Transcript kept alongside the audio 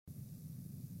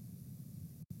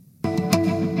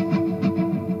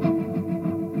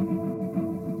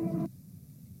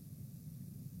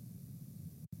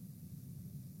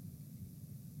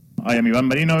I am Ivan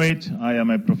Marinovic. I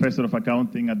am a professor of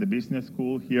accounting at the business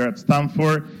school here at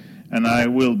Stanford, and I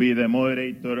will be the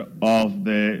moderator of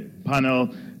the panel,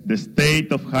 The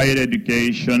State of Higher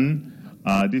Education.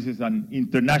 This is an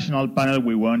international panel.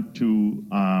 We want to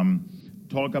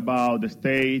talk about the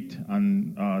state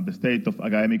and the state of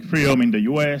academic freedom in the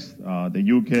US, the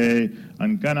UK,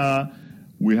 and Canada.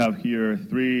 We have here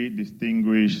three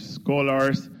distinguished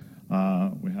scholars.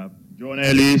 We have John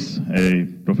Ellis, a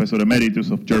professor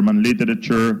emeritus of German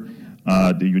literature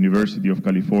at the University of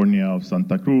California of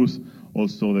Santa Cruz,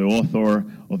 also the author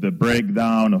of The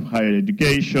Breakdown of Higher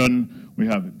Education. We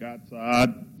have Gad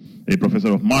Saad, a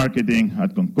professor of marketing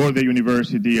at Concordia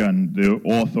University and the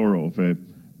author of a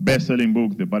best-selling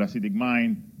book, The Parasitic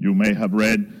Mind, you may have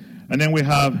read. And then we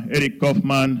have Eric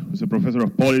Kaufman, who's a professor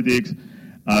of politics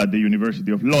at the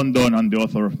University of London and the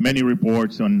author of many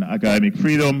reports on academic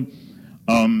freedom.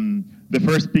 The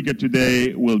first speaker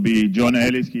today will be John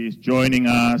Ellis. He is joining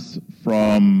us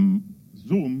from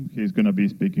Zoom. He's going to be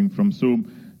speaking from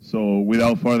Zoom. So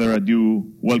without further ado,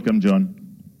 welcome, John.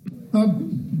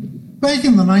 Back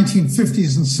in the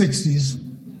 1950s and 60s,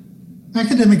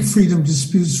 academic freedom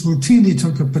disputes routinely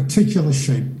took a particular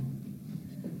shape.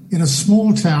 In a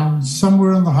small town,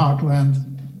 somewhere in the heartland,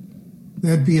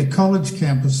 there'd be a college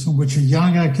campus on which a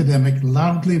young academic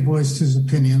loudly voiced his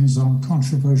opinions on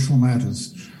controversial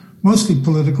matters, mostly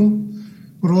political,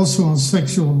 but also on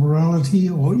sexual morality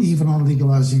or even on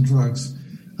legalizing drugs.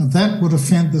 And that would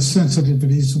offend the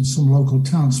sensitivities of some local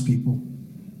townspeople.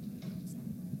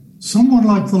 Someone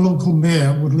like the local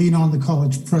mayor would lean on the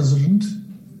college president,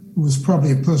 who was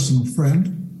probably a personal friend,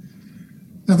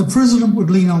 and the president would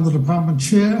lean on the department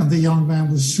chair, and the young man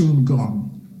was soon gone.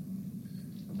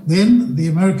 Then the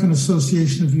American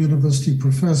Association of University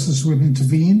Professors would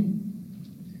intervene,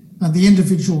 and the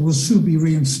individual would soon be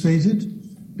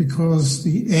reinstated because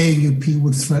the AAUP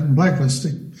would threaten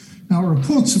blacklisting. Now,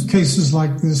 reports of cases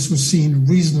like this were seen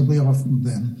reasonably often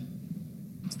then.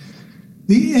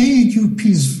 The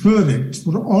AAUP's verdict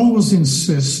would always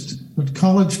insist that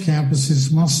college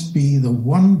campuses must be the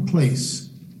one place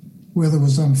where there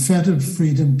was unfettered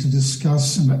freedom to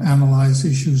discuss and analyze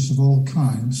issues of all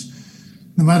kinds,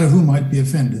 no matter who might be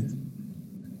offended.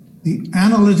 The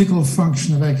analytical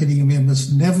function of academia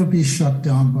must never be shut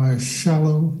down by a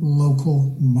shallow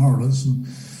local moralism.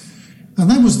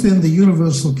 And that was then the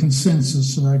universal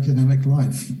consensus of academic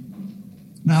life.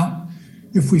 Now,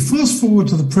 if we fast forward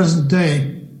to the present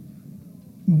day,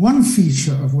 one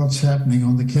feature of what's happening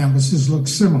on the campuses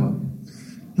looks similar.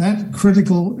 That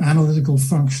critical analytical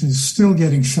function is still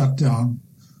getting shut down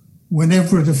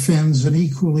whenever it offends an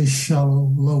equally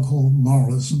shallow local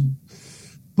moralism.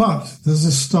 But there's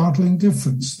a startling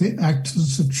difference. The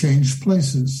actors have changed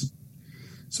places.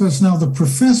 So it's now the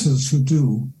professors who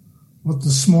do what the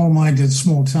small-minded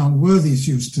small-town worthies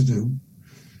used to do,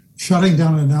 shutting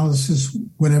down analysis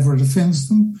whenever it offends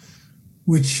them,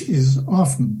 which is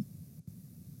often.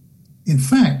 In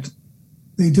fact,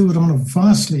 they do it on a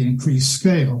vastly increased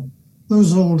scale.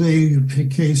 Those old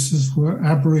AAUP cases were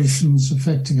aberrations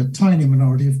affecting a tiny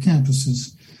minority of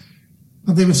campuses,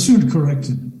 and they were soon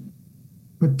corrected.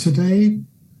 But today,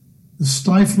 the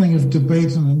stifling of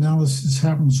debate and analysis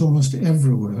happens almost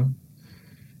everywhere,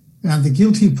 and the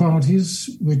guilty parties,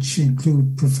 which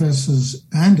include professors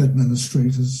and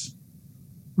administrators,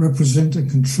 represent a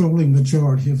controlling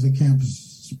majority of the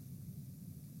campuses.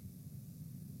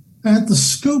 And the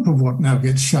scope of what now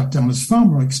gets shut down is far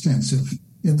more extensive.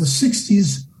 In the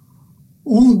 60s,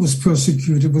 all that was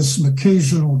persecuted was some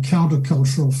occasional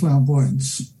countercultural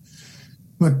flamboyance.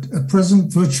 But at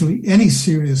present, virtually any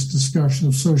serious discussion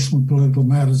of social and political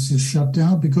matters is shut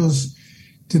down because,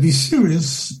 to be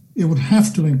serious, it would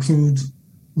have to include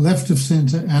left of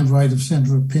center and right of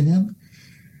center opinion,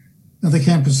 and the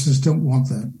campuses don't want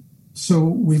that. So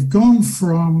we've gone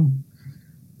from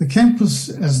the campus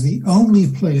as the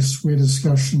only place where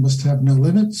discussion must have no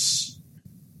limits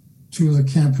to the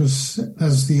campus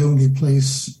as the only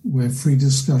place where free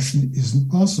discussion isn't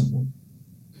possible.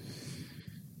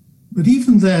 But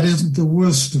even that isn't the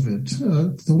worst of it.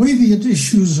 The way the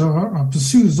issues are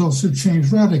pursued has also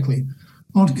changed radically.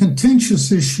 On contentious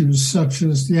issues such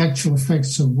as the actual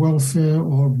effects of welfare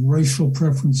or racial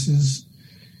preferences,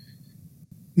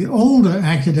 the older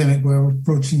academic way of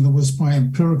approaching them was by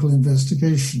empirical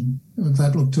investigation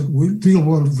that looked at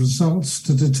real-world results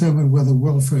to determine whether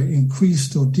welfare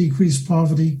increased or decreased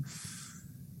poverty,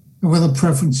 and whether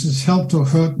preferences helped or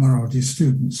hurt minority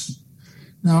students.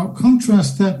 Now,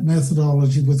 contrast that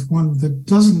methodology with one that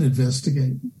doesn't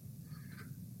investigate,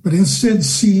 but instead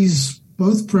sees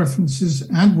both preferences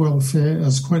and welfare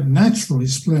as quite naturally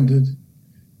splendid,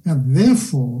 and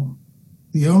therefore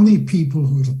the only people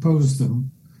who would oppose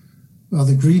them are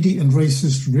the greedy and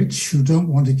racist rich who don't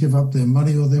want to give up their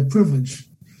money or their privilege.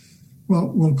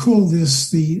 Well, we'll call this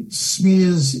the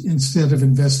smears instead of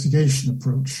investigation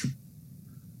approach.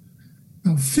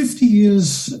 Now, 50 to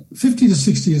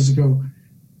 60 years ago,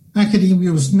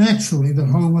 academia was naturally the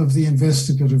home of the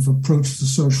investigative approach to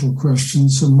social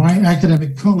questions, and my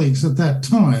academic colleagues at that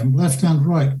time, left and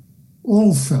right,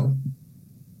 all felt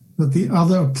that the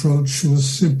other approach was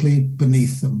simply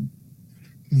beneath them.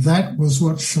 That was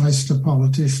what shyster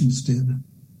politicians did.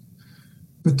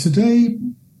 But today,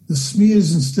 the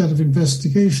smears instead of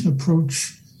investigation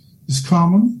approach is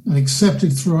common and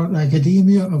accepted throughout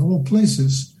academia of all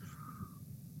places,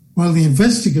 while the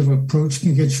investigative approach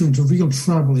can get you into real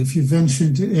trouble if you venture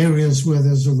into areas where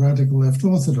there's a radical left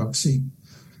orthodoxy,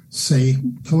 say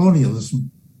colonialism.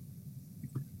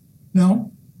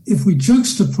 Now, if we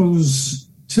juxtapose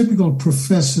typical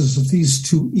professors of these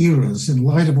two eras in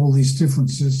light of all these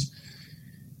differences,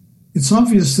 it's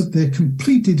obvious that they're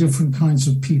completely different kinds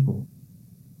of people.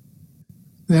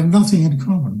 They have nothing in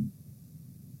common.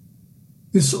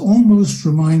 This almost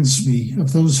reminds me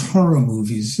of those horror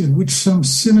movies in which some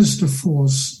sinister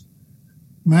force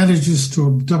manages to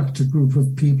abduct a group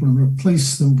of people and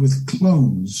replace them with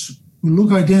clones who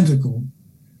look identical,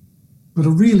 but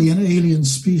are really an alien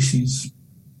species.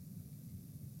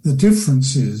 The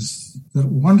difference is that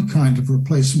one kind of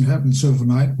replacement happens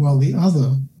overnight, while the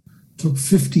other took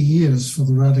 50 years for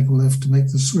the radical left to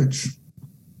make the switch.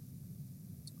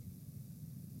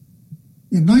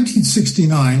 In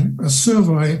 1969, a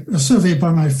survey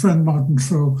by my friend Martin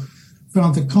Troe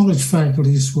found that college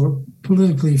faculties were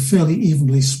politically fairly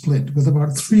evenly split, with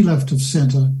about 3 left of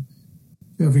center,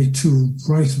 every 2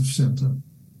 right of center.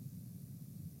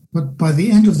 But by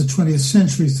the end of the 20th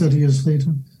century, 30 years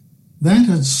later, that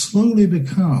had slowly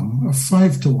become a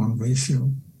 5-to-1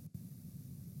 ratio.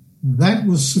 That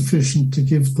was sufficient to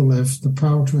give the left the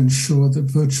power to ensure that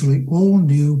virtually all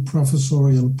new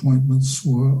professorial appointments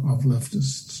were of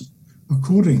leftists.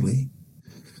 Accordingly,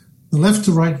 the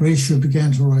left-to-right ratio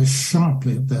began to rise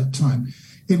sharply at that time.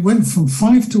 It went from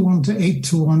 5-to-1 to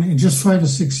 8-to-1 in just 5 or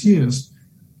 6 years,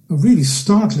 a really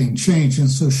startling change in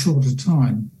so short a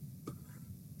time.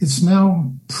 It's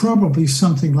now probably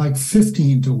something like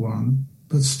 15-to-1,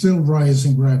 but still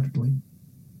rising rapidly.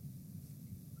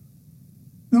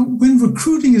 Now, when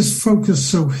recruiting is focused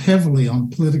so heavily on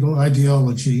political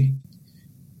ideology,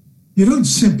 you don't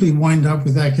simply wind up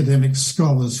with academic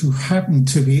scholars who happen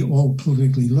to be all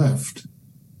politically left.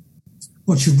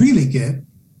 What you really get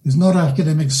is not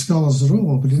academic scholars at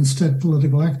all, but instead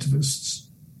political activists.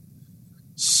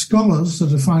 Scholars are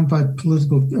defined by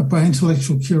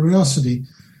intellectual curiosity.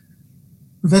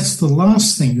 That's the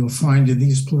last thing you'll find in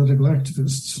these political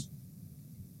activists.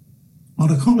 On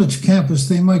a college campus,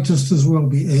 they might just as well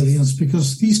be aliens,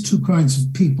 because these two kinds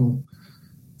of people,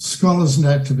 scholars and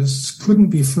activists,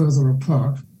 couldn't be further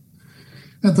apart.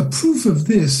 And the proof of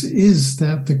this is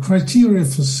that the criteria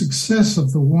for success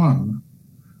of the one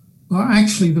are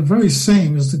actually the very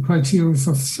same as the criteria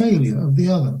for failure of the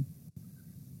other.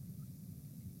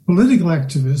 Political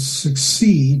activists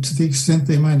succeed to the extent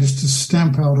they manage to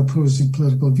stamp out opposing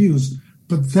political views,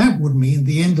 but that would mean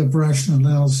the end of rational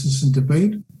analysis and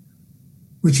debate,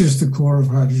 which is the core of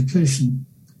higher education.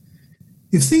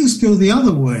 If things go the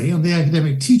other way and the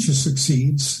academic teacher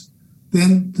succeeds,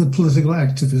 then the political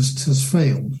activist has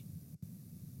failed.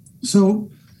 So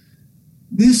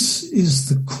this is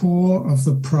the core of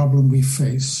the problem we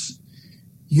face.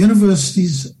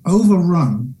 Universities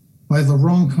overrun by the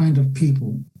wrong kind of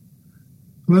people.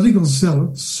 Political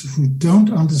zealots who don't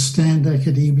understand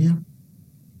academia,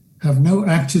 have no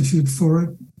aptitude for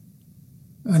it,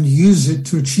 and use it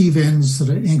to achieve ends that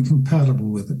are incompatible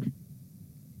with it.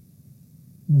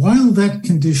 While that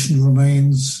condition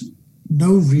remains,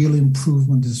 no real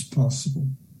improvement is possible.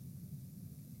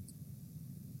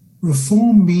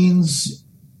 Reform means,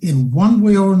 in one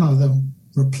way or another,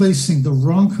 replacing the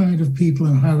wrong kind of people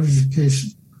in higher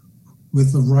education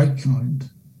with the right kind.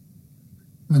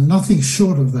 And nothing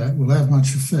short of that will have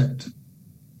much effect.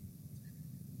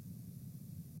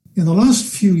 In the last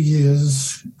few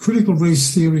years, critical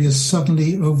race theory has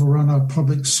suddenly overrun our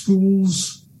public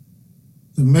schools.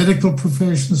 The medical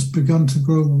profession has begun to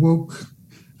grow woke,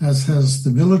 as has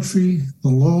the military, the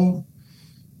law,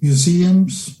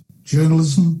 museums,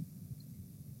 journalism.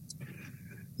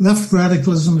 Left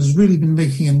radicalism has really been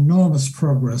making enormous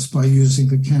progress by using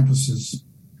the campuses.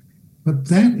 But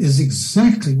that is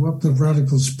exactly what the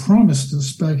radicals promised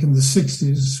us back in the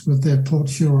 60s with their Port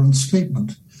Huron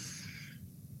statement.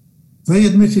 They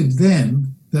admitted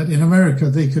then that in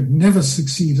America they could never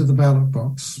succeed at the ballot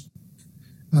box.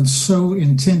 and so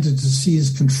intended to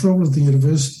seize control of the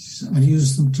universities and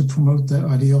use them to promote their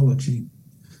ideology.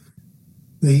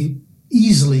 They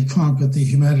easily conquered the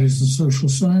humanities and social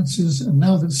sciences, and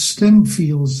now that STEM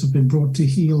fields have been brought to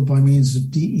heel by means of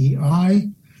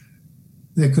DEI,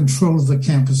 their control of the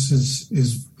campuses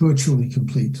is virtually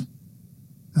complete,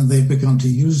 and they've begun to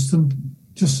use them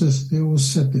just as they always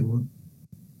said they would.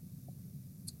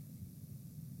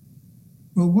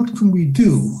 Well, what can we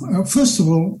do? First of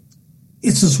all,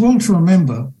 it's as well to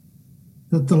remember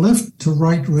that the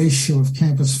left-to-right ratio of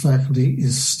campus faculty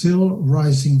is still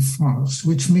rising fast,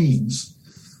 which means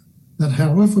that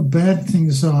however bad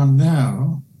things are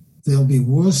now, they'll be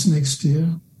worse next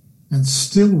year and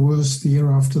still worse the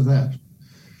year after that.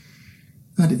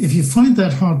 And if you find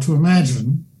that hard to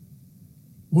imagine,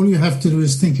 all you have to do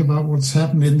is think about what's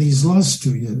happened in these last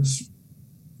 2 years.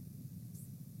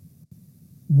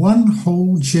 One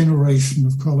whole generation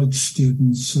of college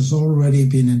students has already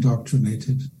been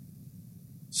indoctrinated,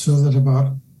 so that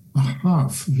about a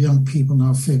half of young people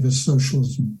now favor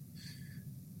socialism.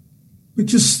 But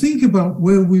just think about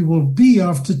where we will be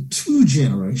after 2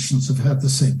 generations have had the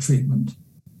same treatment.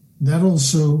 That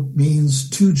also means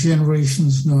 2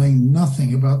 generations knowing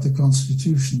nothing about the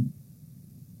Constitution.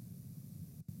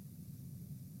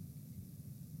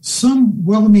 Some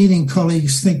well-meaning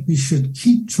colleagues think we should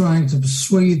keep trying to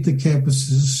persuade the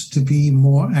campuses to be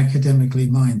more academically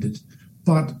minded,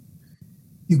 but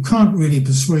you can't really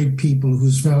persuade people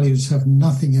whose values have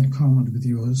nothing in common with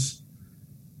yours.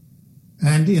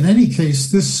 And in any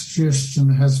case, this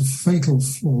suggestion has a fatal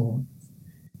flaw.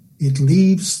 It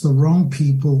leaves the wrong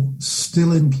people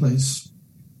still in place.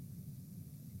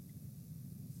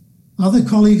 Other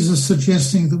colleagues are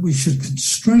suggesting that we should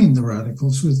constrain the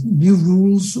radicals with new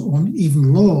rules or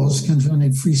even laws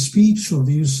concerning free speech or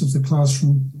the use of the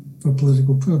classroom for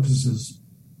political purposes.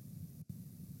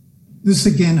 This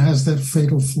again has that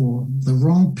fatal flaw. The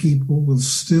wrong people will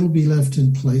still be left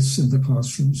in place in the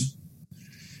classrooms,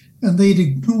 and they'd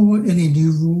ignore any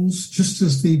new rules just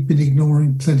as they've been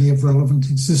ignoring plenty of relevant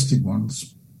existing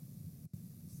ones.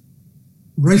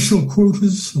 Racial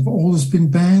quotas have always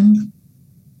been banned.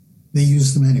 They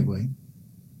use them anyway.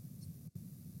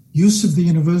 Use of the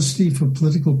university for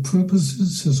political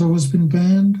purposes has always been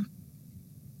banned.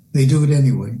 They do it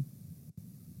anyway.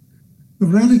 The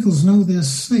radicals know they're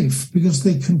safe because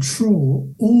they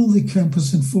control all the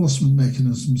campus enforcement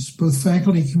mechanisms, both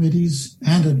faculty committees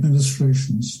and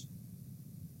administrations.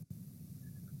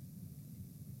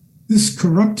 This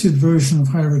corrupted version of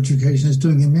higher education is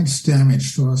doing immense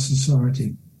damage to our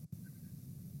society.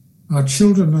 Our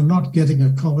children are not getting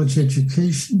a college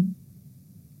education.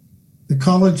 The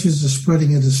colleges are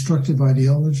spreading a destructive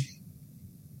ideology,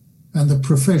 and the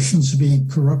professions are being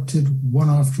corrupted one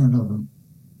after another.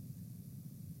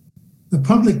 The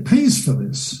public pays for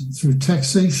this through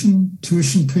taxation,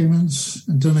 tuition payments,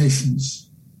 and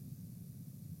donations.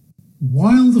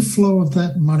 While the flow of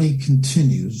that money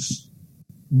continues,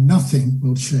 nothing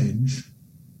will change.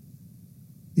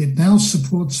 It now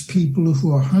supports people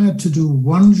who are hired to do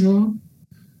one job,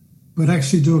 but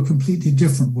actually do a completely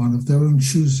different one of their own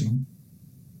choosing.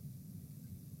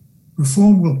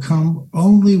 Reform will come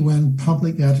only when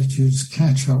public attitudes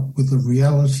catch up with the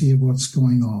reality of what's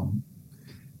going on.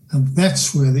 And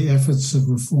that's where the efforts of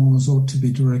reformers ought to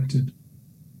be directed.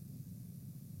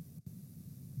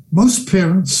 Most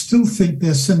parents still think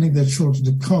they're sending their children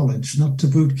to college, not to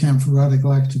boot camp for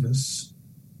radical activists.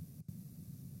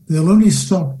 They'll only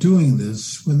stop doing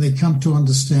this when they come to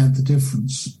understand the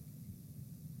difference.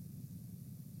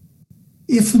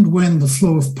 If and when the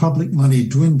flow of public money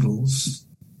dwindles,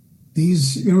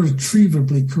 these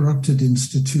irretrievably corrupted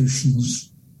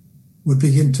institutions would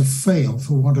begin to fail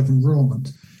for want of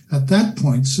enrollment. At that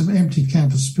point, some empty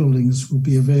campus buildings would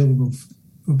be available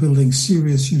for building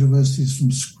serious universities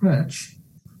from scratch,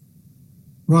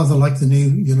 rather like the new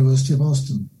University of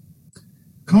Austin.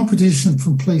 Competition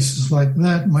from places like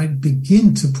that might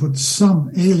begin to put some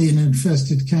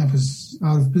alien-infested campus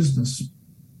out of business.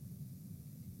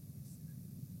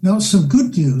 Now, some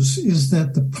good news is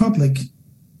that the public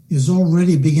is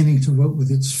already beginning to vote with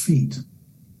its feet.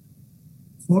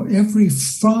 For every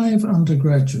 5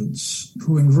 undergraduates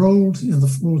who enrolled in the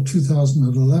fall of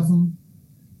 2011,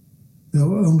 there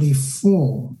were only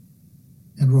 4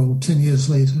 enrolled 10 years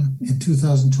later in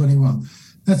 2021.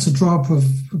 That's a drop of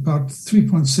about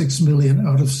 3.6 million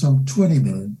out of some 20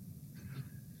 million.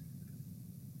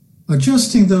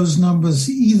 Adjusting those numbers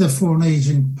either for an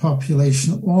aging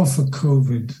population or for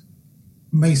COVID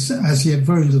makes as yet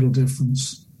very little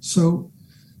difference. So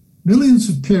millions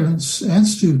of parents and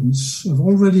students have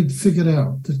already figured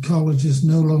out that college is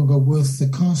no longer worth the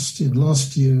cost in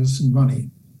lost years and money.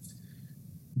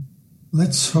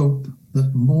 Let's hope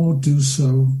that more do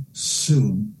so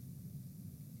soon.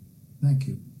 Thank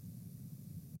you.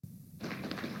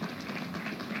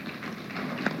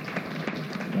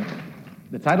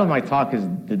 The title of my talk is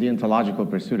The Deontological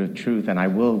Pursuit of Truth, and I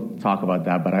will talk about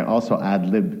that, but I also I'm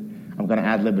going to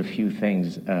ad-lib a few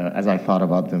things as I thought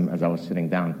about them as I was sitting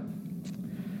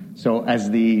down. So as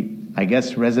the, I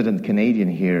guess, resident Canadian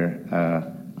here,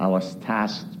 I was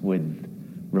tasked with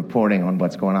reporting on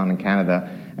what's going on in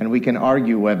Canada, and we can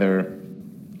argue whether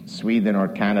Sweden or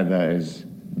Canada is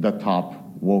the top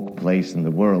woke place in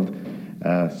the world.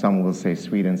 Some will say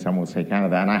Sweden, some will say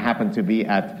Canada, and I happen to be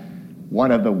at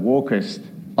one of the wokest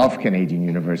of Canadian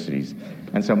universities.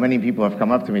 And so many people have come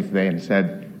up to me today and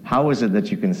said, how is it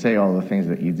that you can say all the things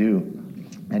that you do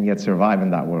and yet survive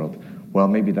in that world? Well,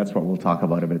 maybe that's what we'll talk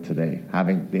about a bit today,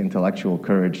 having the intellectual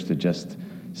courage to just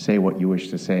say what you wish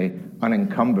to say,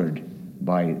 unencumbered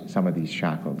by some of these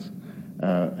shackles.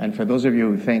 And for those of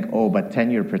you who think, oh, but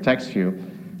tenure protects you,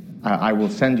 I will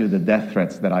send you the death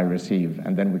threats that I receive,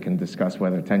 and then we can discuss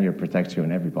whether tenure protects you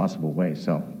in every possible way.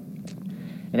 So,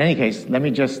 in any case, let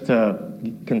me just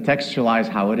contextualize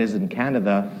how it is in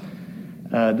Canada.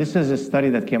 This is a study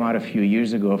that came out a few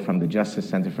years ago from the Justice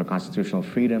Center for Constitutional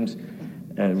Freedoms.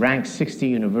 Ranked 60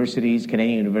 universities,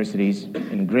 Canadian universities,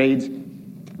 in grades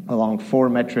along 4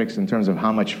 metrics in terms of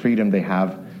how much freedom they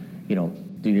have. You know,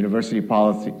 do university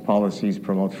policies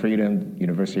promote freedom,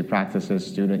 university practices,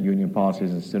 student union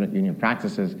policies, and student union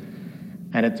practices.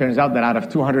 And it turns out that out of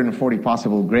 240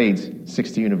 possible grades,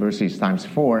 60 universities times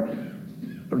 4,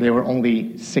 there were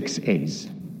only 6 A's.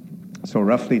 So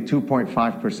roughly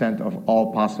 2.5% of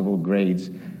all possible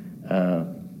grades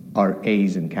are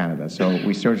A's in Canada. So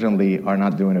we certainly are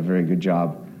not doing a very good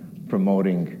job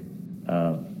promoting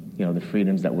the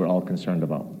freedoms that we're all concerned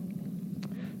about.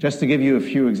 Just to give you a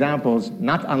few examples,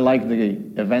 not unlike the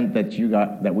event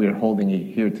that we're holding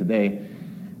here today,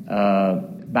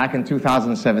 back in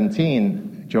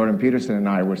 2017, Jordan Peterson and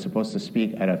I were supposed to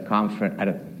speak at an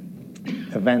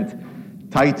event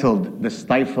titled "The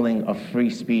Stifling of Free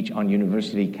Speech on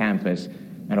University Campus."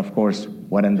 And of course,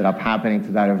 what ended up happening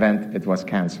to that event, it was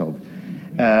canceled.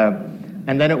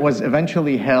 And then it was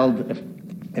eventually held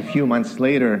a few months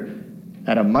later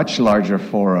at a much larger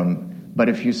forum. But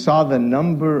if you saw the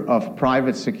number of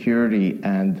private security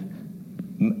and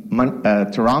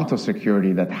Toronto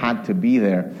security that had to be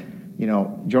there,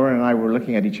 Jordan and I were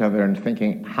looking at each other and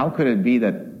thinking, how could it be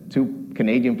that 2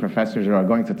 Canadian professors who are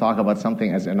going to talk about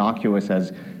something as innocuous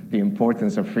as the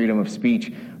importance of freedom of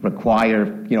speech require,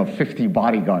 50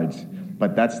 bodyguards?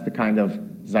 But that's the kind of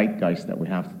zeitgeist that we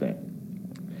have today.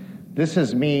 This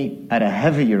is me at a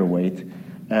heavier weight,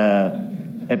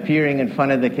 appearing in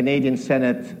front of the Canadian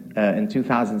Senate in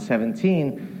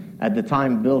 2017. At the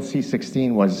time, Bill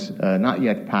C-16 was not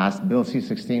yet passed. Bill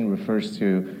C-16 refers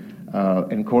to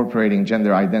incorporating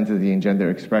gender identity and gender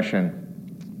expression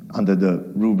under the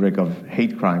rubric of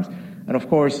hate crimes. And of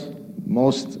course,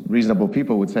 most reasonable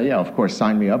people would say, yeah, of course,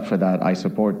 sign me up for that. I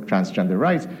support transgender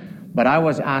rights. But I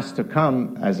was asked to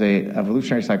come as an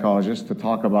evolutionary psychologist to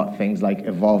talk about things like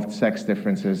evolved sex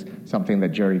differences, something that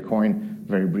Jerry Coyne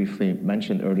very briefly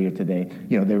mentioned earlier today.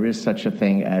 There is such a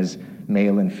thing as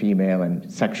male and female and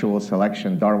sexual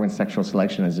selection. Darwin's sexual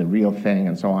selection is a real thing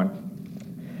and so on.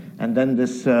 And then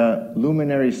this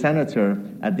luminary senator,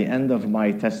 at the end of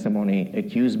my testimony,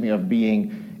 accused me of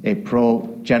being a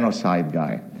pro-genocide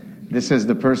guy. This is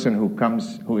the person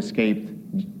who escaped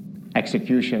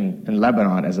execution in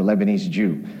Lebanon as a Lebanese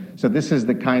Jew. So this is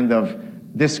the kind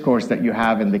of discourse that you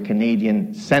have in the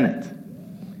Canadian Senate.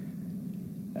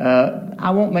 I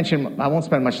won't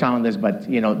spend much time on this, but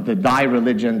the DIE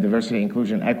religion, diversity,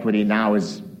 inclusion, equity now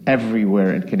is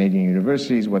everywhere in Canadian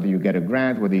universities. Whether you get a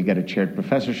grant, whether you get a chaired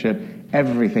professorship,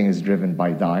 everything is driven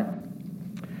by DIE.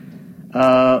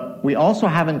 We also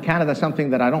have in Canada something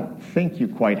that I don't think you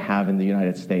quite have in the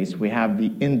United States. We have the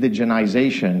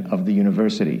indigenization of the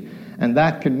university. And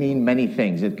that could mean many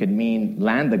things. It could mean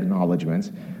land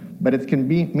acknowledgements, but it can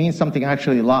mean something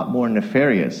actually a lot more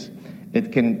nefarious.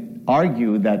 It can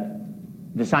argue that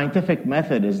the scientific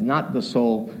method is not the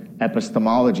sole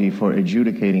epistemology for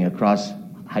adjudicating across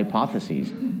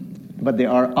hypotheses, but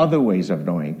there are other ways of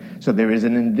knowing. So there is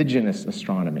an indigenous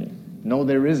astronomy. No,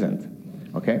 there isn't.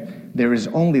 Okay? There is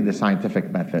only the scientific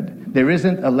method. There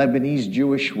isn't a Lebanese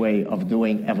Jewish way of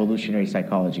doing evolutionary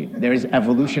psychology. There is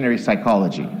evolutionary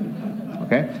psychology.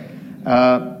 Okay?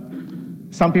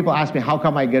 Some people ask me, how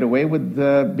come I get away with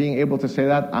being able to say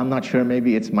that? I'm not sure.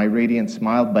 Maybe it's my radiant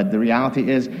smile, but the reality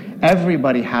is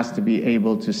everybody has to be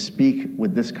able to speak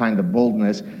with this kind of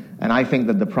boldness, and I think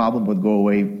that the problem would go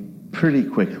away pretty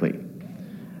quickly.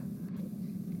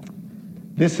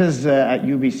 This is at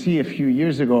UBC a few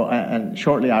years ago, and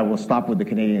shortly I will stop with the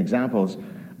Canadian examples.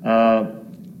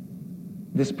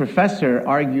 This professor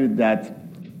argued that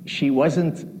she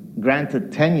wasn't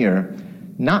granted tenure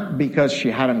not because she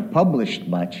hadn't published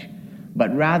much,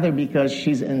 but rather because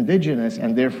she's indigenous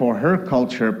and therefore her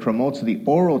culture promotes the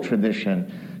oral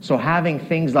tradition. So having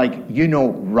things like,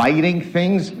 writing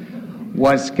things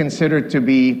was considered to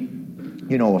be,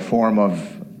 a form of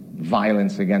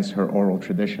violence against her oral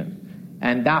tradition.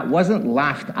 And that wasn't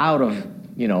laughed out of,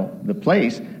 the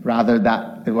place, rather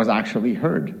that it was actually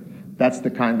heard. That's the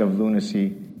kind of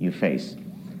lunacy you face.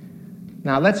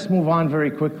 Now let's move on very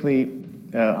quickly.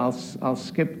 I'll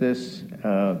skip this.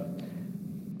 I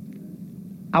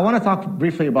want to talk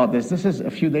briefly about this. This is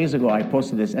a few days ago I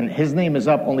posted this, and his name is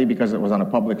up only because it was on a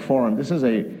public forum. This is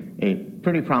a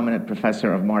pretty prominent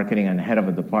professor of marketing and head of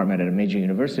a department at a major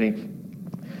university.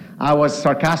 I was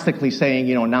sarcastically saying,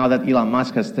 now that Elon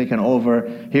Musk has taken over,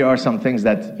 here are some things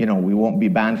that, we won't be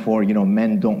banned for.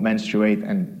 Men don't menstruate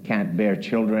and can't bear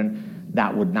children.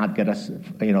 That would not get us,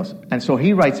 And so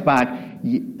he writes back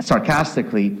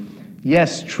sarcastically,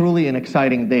 yes, truly an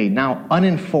exciting day. Now,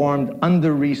 uninformed,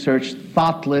 under-researched,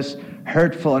 thoughtless,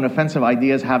 hurtful, and offensive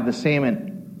ideas have the same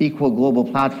and equal global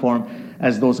platform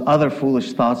as those other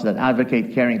foolish thoughts that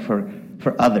advocate caring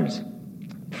for others.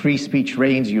 Free speech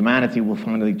reigns, humanity will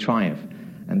finally triumph.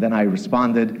 And then I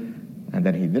responded, and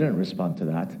then he didn't respond to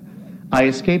that. I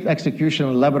escaped execution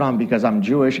in Lebanon because I'm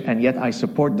Jewish, and yet I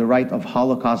support the right of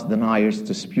Holocaust deniers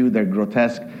to spew their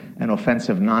grotesque and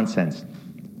offensive nonsense.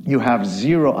 You have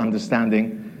zero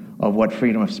understanding of what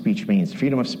freedom of speech means.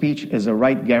 Freedom of speech is a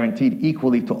right guaranteed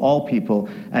equally to all people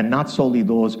and not solely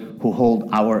those who hold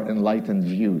our enlightened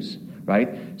views,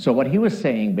 right? So what he was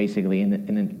saying, basically,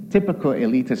 in a typical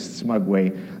elitist, smug way,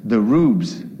 the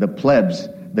rubes, the plebs,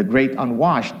 the great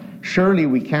unwashed, surely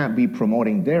we can't be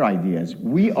promoting their ideas.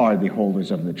 We are the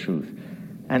holders of the truth.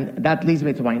 And that leads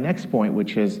me to my next point,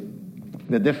 which is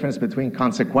the difference between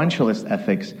consequentialist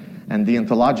ethics and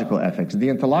deontological ethics.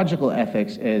 Deontological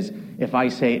ethics is if I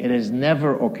say it is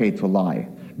never okay to lie.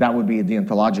 That would be a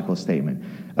deontological statement.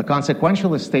 A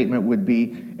consequentialist statement would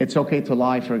be it's okay to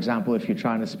lie, for example, if you're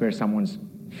trying to spare someone's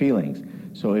feelings.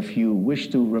 So if you wish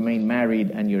to remain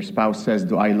married and your spouse says,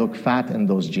 do I look fat in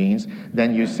those jeans?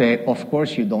 Then you say, of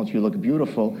course you don't, you look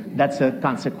beautiful. That's a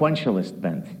consequentialist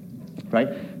bent. Right?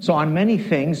 So on many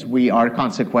things, we are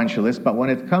consequentialists, but when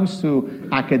it comes to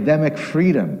academic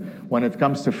freedom, when it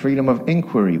comes to freedom of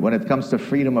inquiry, when it comes to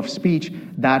freedom of speech,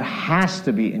 that has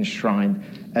to be enshrined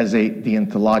as a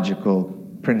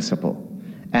deontological principle.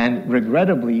 And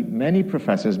regrettably, many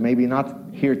professors, maybe not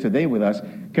here today with us,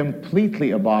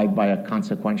 completely abide by a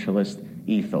consequentialist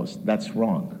ethos. That's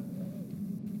wrong.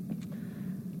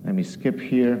 Let me skip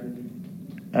here.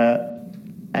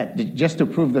 Just to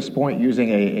prove this point using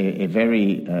a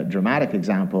very dramatic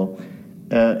example,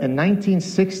 in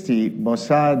 1960,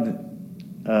 Mossad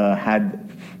had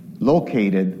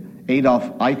located Adolf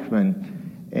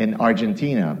Eichmann in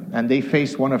Argentina, and they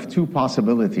faced one of two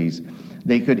possibilities.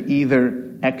 They could either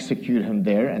execute him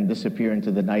there and disappear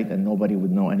into the night and nobody would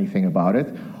know anything about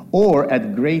it, or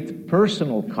at great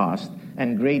personal cost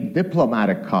and great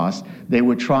diplomatic cost, they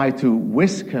would try to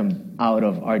whisk him out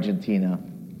of Argentina,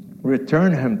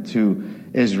 return him to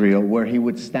Israel, where he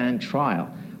would stand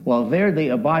trial. Well, there they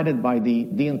abided by the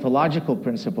deontological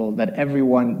principle that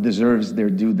everyone deserves their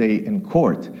due day in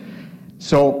court.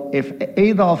 So if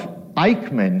Adolf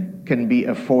Eichmann can be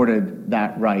afforded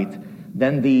that right,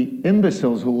 then the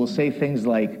imbeciles who will say things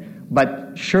like,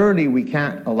 but surely we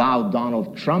can't allow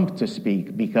Donald Trump to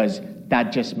speak because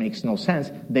that just makes no sense,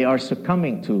 they are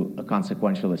succumbing to a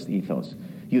consequentialist ethos.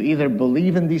 You either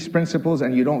believe in these principles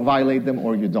and you don't violate them,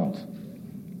 or you don't.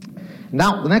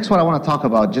 Now, the next one I want to talk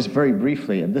about, just very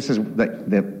briefly, and this is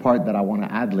the part that I want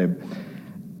to ad-lib.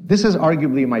 This is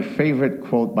arguably my favorite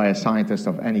quote by a scientist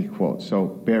of any quote, so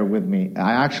bear with me.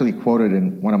 I actually quoted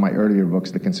in one of my earlier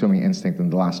books, The Consuming Instinct, in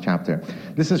the last chapter.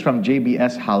 This is from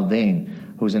J.B.S.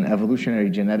 Haldane, who's an evolutionary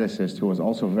geneticist who was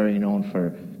also very known for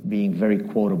being very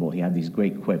quotable. He had these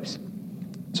great quips.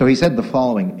 So he said the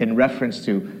following in reference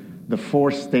to the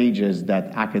 4 stages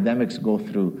that academics go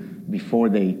through before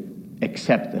they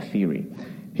accept a theory.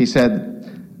 He said,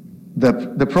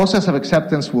 the process of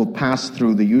acceptance will pass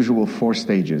through the usual 4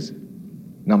 stages.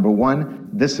 Number 1,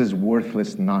 this is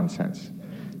worthless nonsense.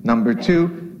 Number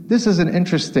 2, this is an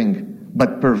interesting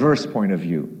but perverse point of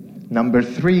view. Number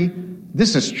 3,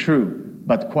 this is true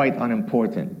but quite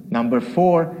unimportant. Number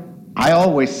 4, I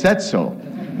always said so.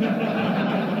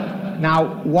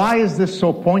 Now, why is this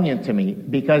so poignant to me?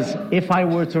 Because if I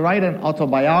were to write an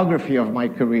autobiography of my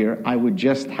career, I would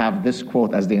just have this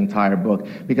quote as the entire book,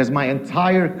 because my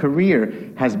entire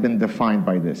career has been defined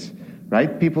by this,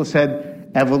 right? People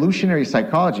said, evolutionary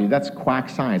psychology, that's quack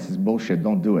science, it's bullshit,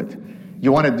 don't do it.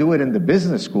 You want to do it in the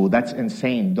business school, that's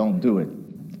insane, don't do it.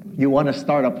 You want to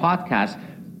start a podcast,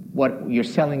 what you're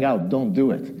selling out, don't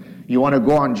do it. You want to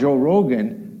go on Joe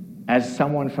Rogan, as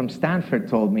someone from Stanford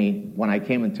told me when I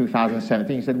came in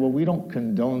 2017, he said, well, we don't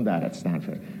condone that at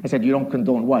Stanford. I said, you don't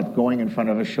condone what? Going in front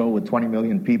of a show with 20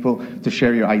 million people to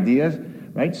share your ideas,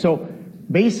 right? So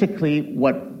basically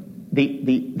what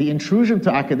the intrusion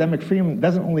to academic freedom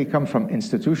doesn't only come from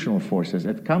institutional forces,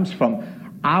 it comes from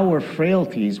our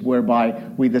frailties whereby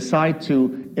we decide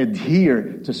to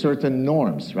adhere to certain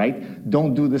norms, right?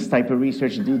 Don't do this type of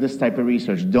research, do this type of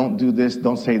research, don't do this,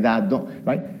 don't say that, don't,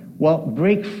 right? Well,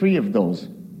 break free of those.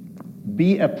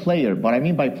 Be a player. What I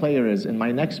mean by player is, in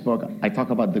my next book, I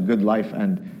talk about the good life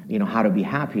and, how to be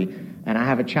happy, and I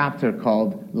have a chapter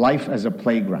called Life as a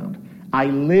Playground. I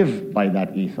live by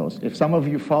that ethos. If some of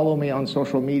you follow me on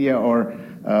social media or,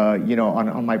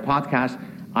 on my podcast,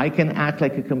 I can act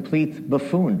like a complete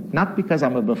buffoon. Not because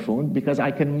I'm a buffoon, because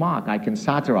I can mock, I can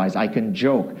satirize, I can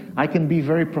joke, I can be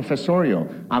very professorial.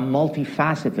 I'm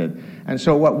multifaceted. And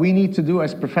so what we need to do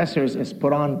as professors is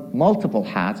put on multiple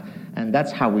hats, and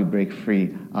that's how we break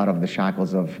free out of the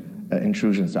shackles of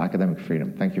intrusions to academic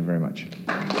freedom. Thank you very much.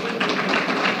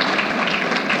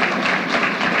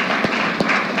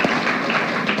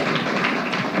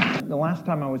 The last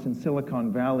time I was in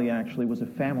Silicon Valley, actually, was a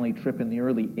family trip in the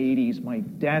early 80s. My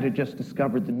dad had just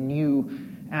discovered the new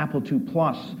Apple II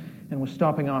Plus and was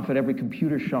stopping off at every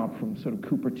computer shop from sort of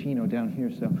Cupertino down here.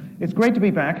 So it's great to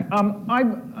be back.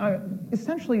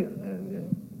 Essentially,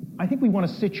 I think we want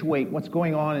to situate what's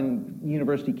going on in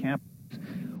university campus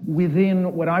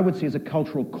within what I would see as a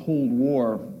cultural Cold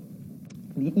War.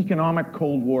 The economic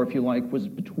Cold War, if you like, was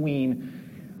between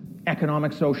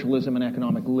economic socialism and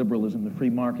economic liberalism, the free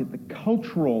market. The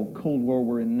cultural Cold War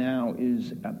we're in now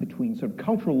is between sort of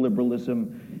cultural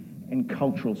liberalism and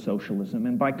cultural socialism.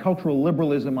 And by cultural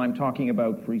liberalism, I'm talking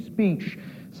about free speech,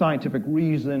 scientific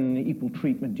reason, equal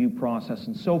treatment, due process,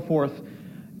 and so forth.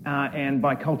 And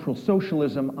by cultural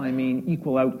socialism, I mean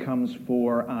equal outcomes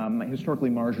for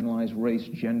historically marginalized race,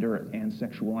 gender, and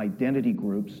sexual identity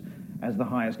groups as the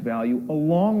highest value,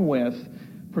 along with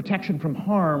protection from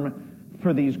harm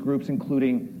for these groups,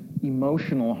 including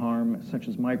emotional harm, such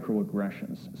as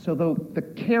microaggressions. So the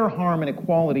care, harm, and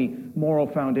equality moral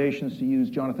foundations, to use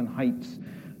Jonathan Haidt's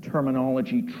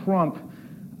terminology, trump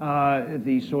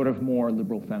the sort of more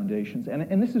liberal foundations.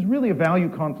 And this is really a value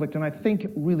conflict, and I think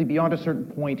really beyond a certain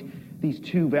point, these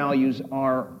two values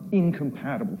are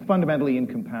incompatible, fundamentally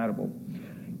incompatible.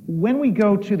 When we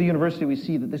go to the university, we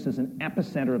see that this is an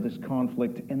epicenter of this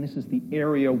conflict, and this is the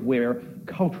area where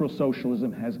cultural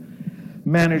socialism has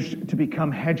managed to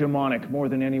become hegemonic more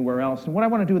than anywhere else. And what I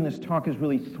want to do in this talk is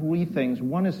really three things.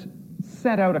 One is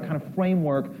set out a kind of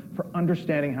framework for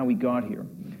understanding how we got here.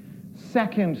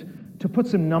 Second, to put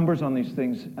some numbers on these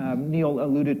things. Neil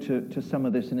alluded to some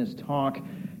of this in his talk,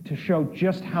 to show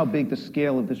just how big the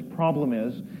scale of this problem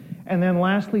is. And then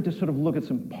lastly, to sort of look at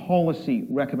some policy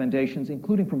recommendations,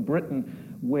 including from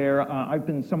Britain, where I've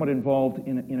been somewhat involved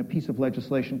in a piece of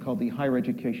legislation called the Higher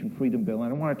Education Freedom Bill.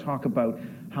 And I want to talk about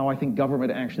how I think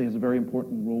government actually has a very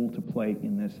important role to play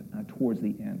in this towards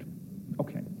the end.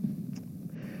 Okay.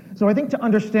 So I think to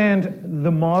understand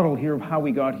the model here of how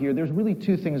we got here, there's really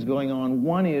two things going on.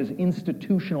 One is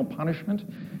institutional punishment,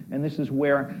 and this is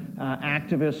where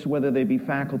activists, whether they be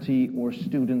faculty or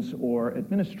students or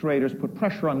administrators, put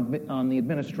pressure on the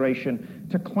administration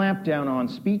to clamp down on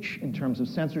speech in terms of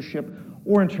censorship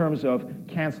or in terms of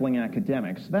canceling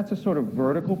academics. That's a sort of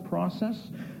vertical process,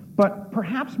 but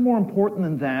perhaps more important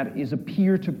than that is a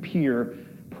peer-to-peer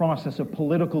process of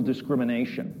political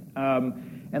discrimination.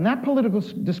 And that political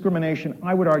discrimination,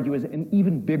 I would argue, is an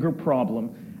even bigger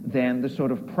problem than the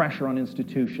sort of pressure on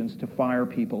institutions to fire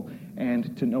people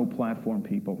and to no platform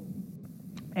people.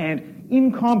 And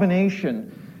in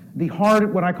combination, the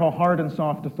hard, what I call hard and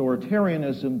soft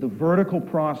authoritarianism, the vertical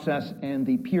process and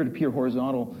the peer-to-peer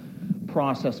horizontal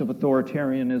process of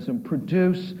authoritarianism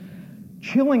produce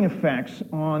chilling effects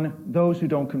on those who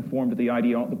don't conform to the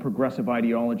progressive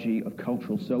ideology of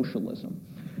cultural socialism.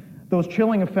 Those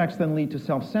chilling effects then lead to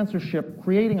self-censorship,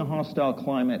 creating a hostile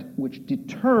climate which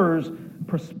deters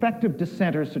prospective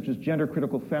dissenters, such as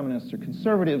gender-critical feminists or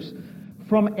conservatives,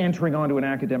 from entering onto an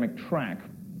academic track.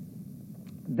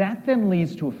 That then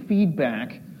leads to a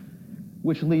feedback,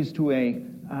 which leads to a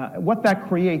What that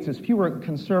creates is fewer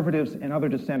conservatives and other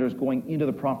dissenters going into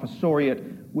the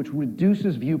professoriate, which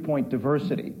reduces viewpoint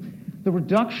diversity. The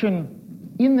reduction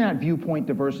in that viewpoint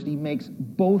diversity makes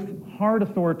both hard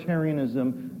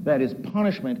authoritarianism, that is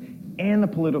punishment, and the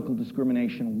political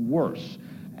discrimination worse.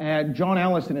 And John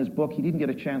Ellis, in his book, he didn't get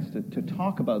a chance to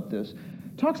talk about this,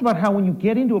 talks about how when you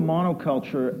get into a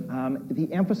monoculture,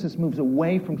 the emphasis moves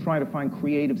away from trying to find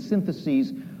creative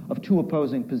syntheses of two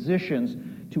opposing positions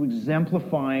to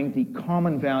exemplifying the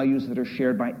common values that are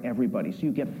shared by everybody. So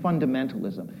you get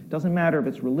fundamentalism. It doesn't matter if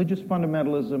it's religious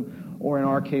fundamentalism or, in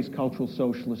our case, cultural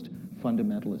socialist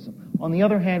fundamentalism. On the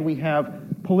other hand, we have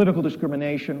political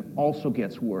discrimination also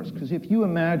gets worse, because if you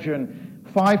imagine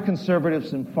 5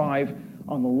 conservatives and 5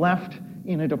 on the left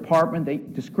in a department, they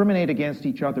discriminate against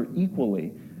each other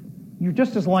equally, you're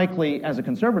just as likely as a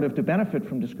conservative to benefit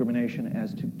from discrimination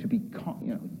as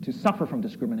to suffer from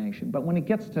discrimination. But when it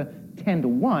gets to 10 to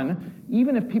 1,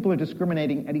 even if people are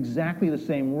discriminating at exactly the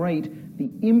same rate, the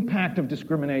impact of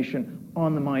discrimination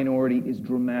on the minority is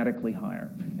dramatically higher.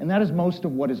 And that is most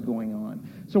of what is going on.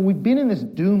 So we've been in this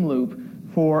doom loop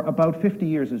for about 50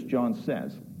 years, as John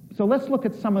says. So let's look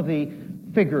at some of the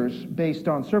figures based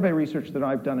on survey research that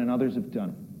I've done and others have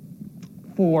done.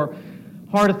 For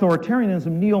hard authoritarianism,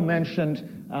 Neil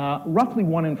mentioned roughly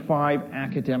 1 in 5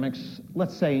 academics,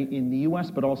 let's say in the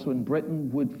US, but also in Britain,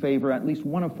 would favor at least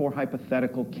 1 of 4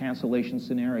 hypothetical cancellation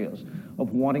scenarios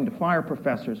of wanting to fire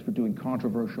professors for doing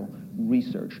controversial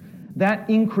research. That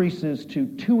increases to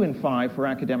 2 in 5 for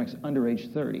academics under age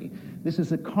 30. This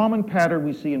is a common pattern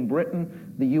we see in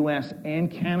Britain, the US, and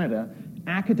Canada.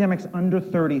 Academics under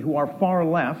 30 who are far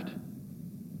left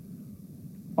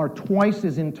are twice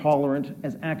as intolerant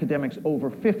as academics over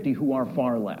 50 who are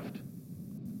far left.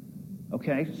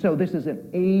 Okay, so this is an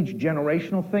age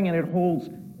generational thing, and it holds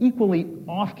equally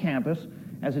off campus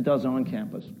as it does on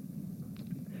campus.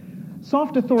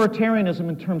 Soft authoritarianism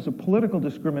in terms of political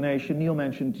discrimination, Neil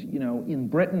mentioned, in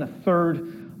Britain,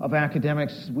 1/3 of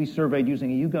academics we surveyed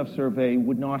using a YouGov survey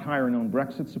would not hire a known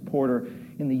Brexit supporter.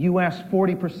 In the US,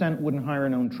 40% wouldn't hire a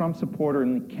known Trump supporter.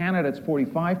 In Canada, it's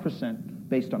 45%,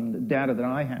 based on the data that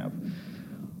I have.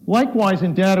 Likewise,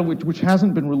 in data which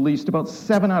hasn't been released, about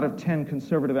 7 out of 10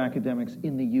 conservative academics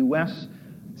in the US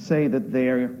say that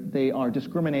they are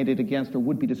discriminated against or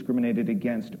would be discriminated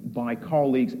against by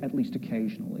colleagues at least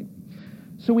occasionally.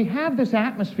 So we have this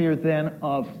atmosphere then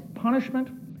of punishment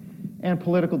and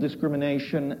political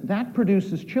discrimination. That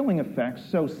produces chilling effects.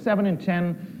 So 7 in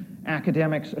 10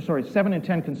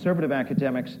 conservative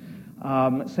academics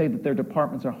say that their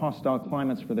departments are hostile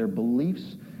climates for their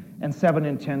beliefs, and 7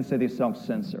 in 10 say they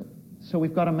self-censor. So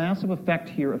we've got a massive effect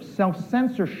here of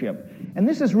self-censorship. And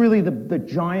this is really the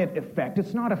giant effect.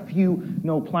 It's not a few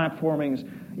no platformings.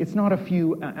 It's not a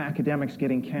few academics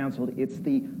getting canceled. It's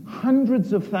the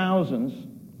hundreds of thousands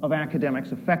of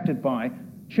academics affected by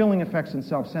chilling effects and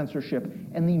self-censorship,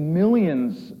 and the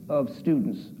millions of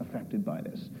students affected by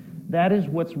this. That is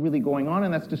what's really going on,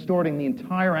 and that's distorting the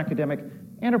entire academic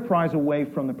enterprise away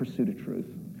from the pursuit of truth.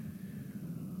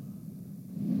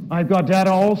 I've got data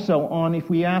also on if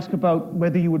we ask about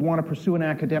whether you would want to pursue an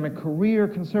academic career,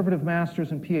 conservative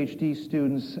master's and PhD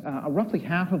students, roughly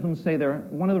half of them say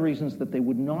one of the reasons that they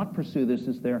would not pursue this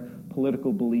is their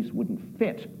political beliefs wouldn't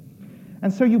fit.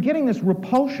 And so you're getting this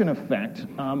repulsion effect.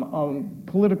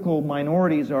 Political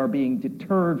minorities are being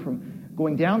deterred from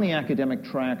going down the academic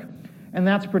track, and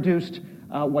that's produced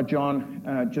what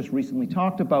John just recently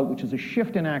talked about, which is a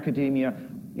shift in academia.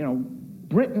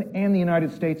 Britain and the United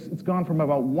States, it's gone from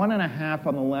about 1.5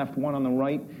 on the left, 1 on the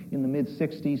right in the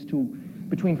mid-60s to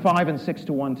between 5 and 6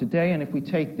 to 1 today. And if we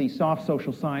take the soft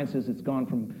social sciences, it's gone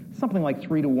from something like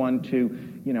 3 to 1 to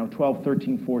 12,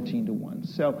 13, 14 to 1.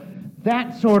 So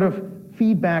that sort of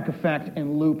feedback effect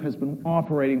and loop has been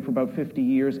operating for about 50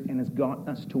 years and has gotten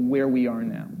us to where we are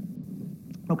now.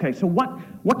 Okay, so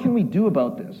what can we do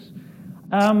about this?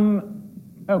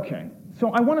 Okay. So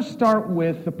I want to start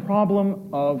with the problem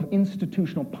of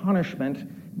institutional punishment,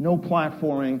 no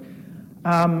platforming.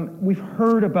 We've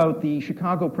heard about the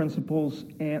Chicago principles,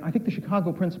 and I think the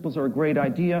Chicago principles are a great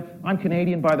idea. I'm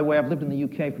Canadian, by the way. I've lived in the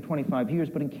UK for 25 years,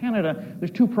 but in Canada,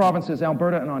 there's 2 provinces,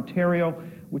 Alberta and Ontario,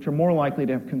 which are more likely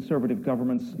to have conservative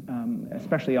governments,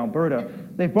 especially Alberta.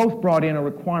 They've both brought in a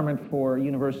requirement for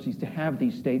universities to have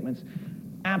these statements.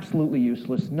 Absolutely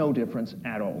useless, no difference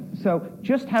at all. So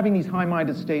just having these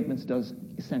high-minded statements does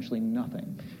essentially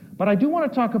nothing. But I do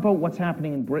want to talk about what's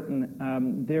happening in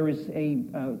Britain. There is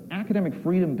an academic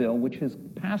freedom bill which has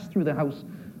passed through the House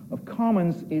of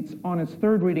Commons. It's on its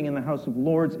 3rd reading in the House of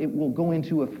Lords. It will go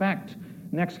into effect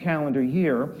next calendar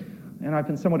year. and I've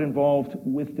been somewhat involved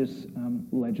with this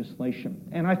legislation.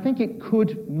 And I think it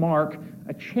could mark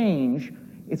a change.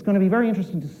 It's going to be very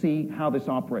interesting to see how this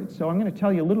operates. So I'm going to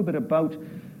tell you a little bit about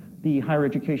the Higher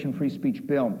Education Free Speech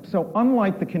Bill. So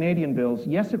unlike the Canadian bills,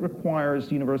 yes, it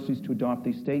requires universities to adopt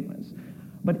these statements.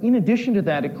 But in addition to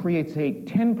that, it creates a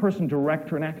 10-person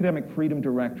director, an academic freedom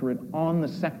directorate on the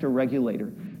sector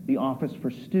regulator, the Office for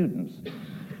Students.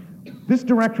 This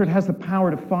directorate has the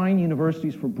power to fine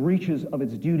universities for breaches of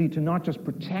its duty to not just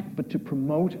protect, but to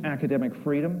promote academic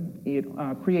freedom. It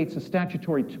creates a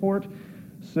statutory tort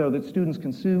so that students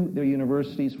can sue their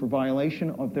universities for violation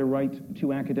of their right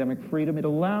to academic freedom. It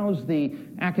allows the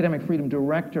academic freedom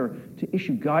director to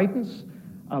issue guidance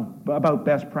about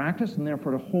best practice, and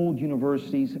therefore to hold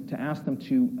universities to ask them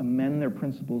to amend their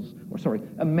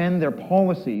amend their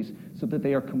policies so that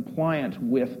they are compliant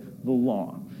with the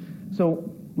law.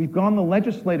 So we've gone the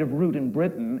legislative route in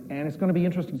Britain, and it's going to be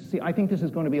interesting to see. I think this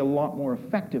is going to be a lot more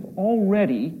effective.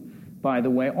 Already, by the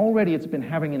way, it's been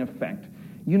having an effect.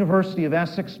 University of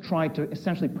Essex tried to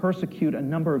essentially persecute a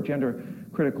number of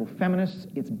gender-critical feminists.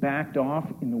 It's backed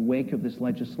off in the wake of this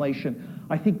legislation.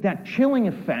 I think that chilling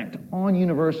effect on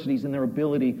universities and their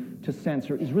ability to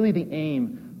censor is really the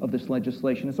aim of this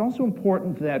legislation. It's also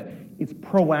important that it's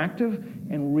proactive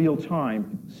and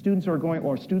real-time. Students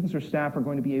or staff are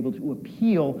going to be able to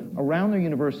appeal around their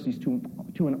universities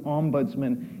to an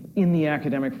ombudsman in the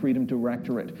Academic Freedom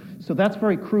Directorate. So that's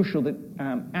very crucial that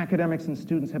academics and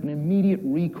students have an immediate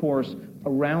recourse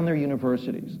around their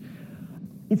universities.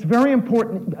 It's very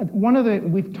important.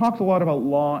 We've talked a lot about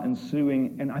law and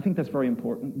suing, and I think that's very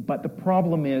important, but the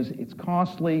problem is it's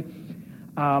costly,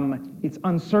 it's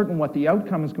uncertain what the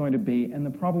outcome is going to be, and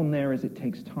the problem there is it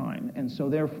takes time. And so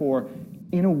therefore,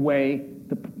 in a way,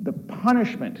 the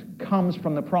punishment comes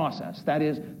from the process. That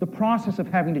is, the process of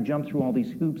having to jump through all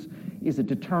these hoops is a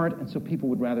deterrent, and so people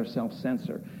would rather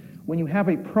self-censor. When you have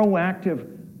a proactive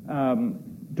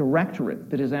directorate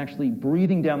that is actually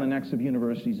breathing down the necks of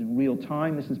universities in real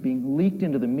time, this is being leaked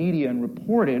into the media and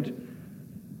reported,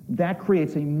 that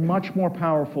creates a much more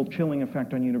powerful chilling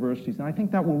effect on universities. And I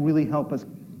think that will really help us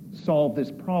solve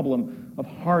this problem of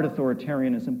hard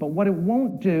authoritarianism. But what it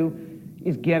won't do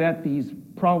is get at the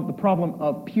problem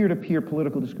of peer-to-peer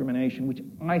political discrimination, which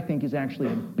I think is actually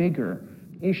a bigger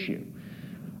issue.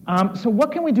 So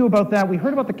what can we do about that? We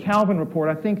heard about the Calvin report.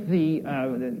 I think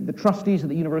the trustees at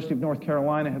the University of North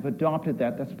Carolina have adopted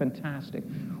that. That's fantastic.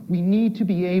 We need to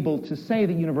be able to say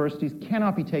that universities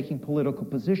cannot be taking political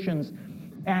positions.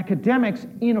 Academics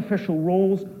in official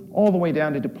roles, all the way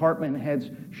down to department heads,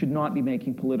 should not be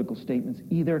making political statements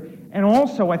either. And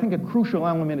also, I think a crucial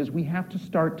element is we have to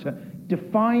start to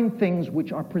define things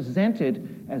which are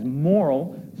presented as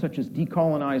moral, such as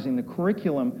decolonizing the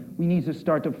curriculum. We need to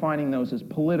start defining those as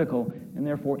political, and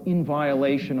therefore in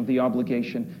violation of the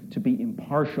obligation to be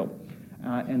impartial,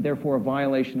 and therefore a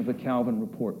violation of the Calvin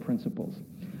report principles.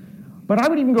 But I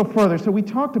would even go further. So we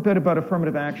talked a bit about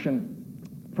affirmative action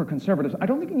for conservatives. I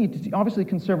don't think we need to, obviously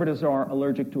conservatives are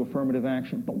allergic to affirmative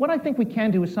action, but what I think we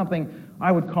can do is something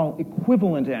I would call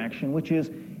equivalent action, which is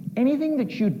anything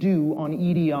that you do on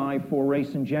EDI for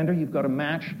race and gender, you've got to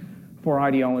match for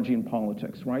ideology and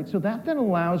politics, right? So that then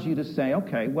allows you to say,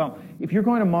 okay, well, if you're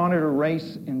going to monitor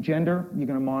race and gender, you're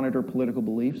going to monitor political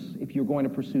beliefs. If you're going to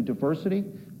pursue diversity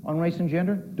on race and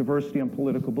gender, diversity on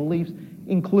political beliefs.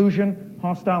 Inclusion,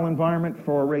 hostile environment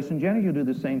for race and gender, you do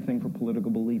the same thing for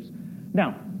political beliefs.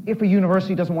 Now, if a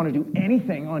university doesn't want to do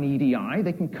anything on EDI,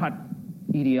 they can cut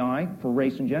EDI for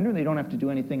race and gender. They don't have to do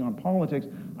anything on politics.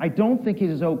 I don't think it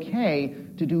is okay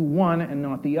to do one and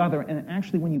not the other. And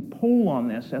actually, when you poll on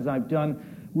this, as I've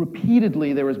done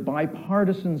repeatedly, there is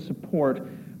bipartisan support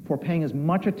for paying as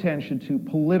much attention to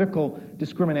political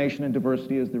discrimination and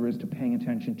diversity as there is to paying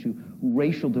attention to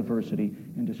racial diversity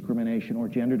and discrimination or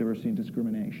gender diversity and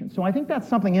discrimination. So I think that's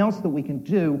something else that we can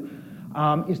do,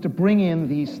 is to bring in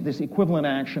this equivalent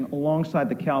action alongside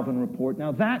the Calvin report.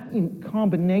 Now that in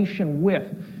combination with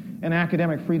an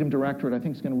academic freedom directorate, I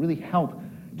think is going to really help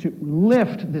to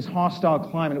lift this hostile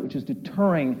climate which is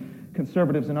deterring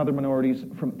conservatives and other minorities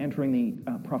from entering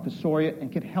the professoriate,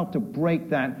 and can help to break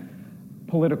that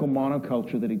political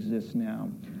monoculture that exists now.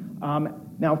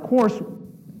 Now, of course,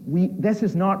 this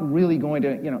is not really going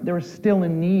to, there is still a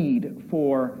need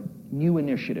for new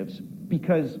initiatives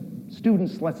because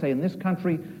students, let's say in this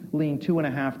country, lean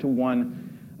 2.5 to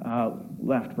 1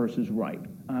 left versus right.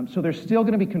 So there's still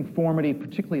going to be conformity,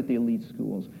 particularly at the elite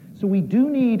schools. So we do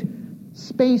need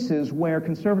spaces where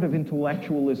conservative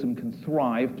intellectualism can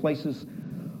thrive, places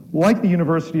like the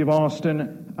University of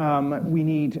Austin. We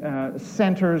need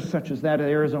centers such as that at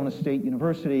Arizona State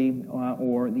University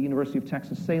or the University of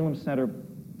Texas Salem Center.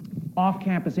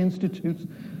 off-campus institutes,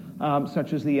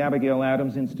 such as the Abigail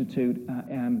Adams Institute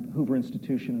and Hoover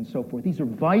Institution and so forth. These are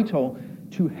vital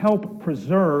to help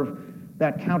preserve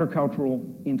that countercultural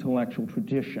intellectual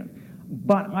tradition.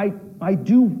 But I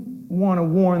do want to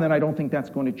warn that I don't think that's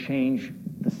going to change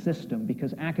the system,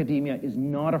 because academia is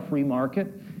not a free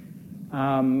market.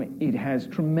 It has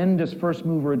tremendous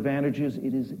first-mover advantages.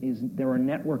 There are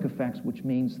network effects, which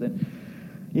means that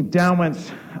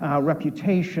endowments,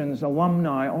 reputations,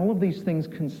 alumni, all of these things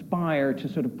conspire to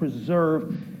sort of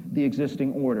preserve the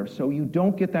existing order. So you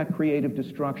don't get that creative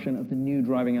destruction of the new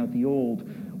driving out the old,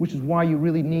 which is why you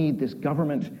really need this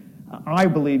government. I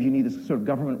believe you need this sort of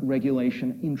government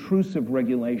regulation, intrusive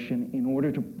regulation, in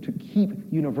order to keep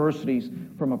universities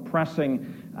from oppressing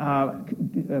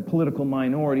political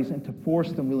minorities and to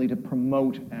force them really to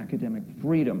promote academic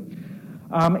freedom.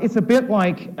 It's a bit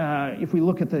like, if we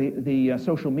look at the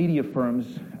social media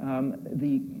firms,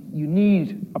 you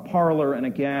need a Parler and a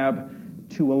Gab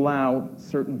to allow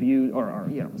certain views or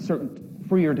certain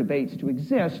freer debates to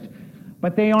exist,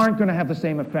 but they aren't going to have the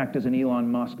same effect as an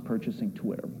Elon Musk purchasing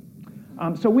Twitter.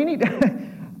 So we need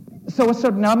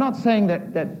now I'm not saying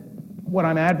that what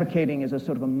I'm advocating is a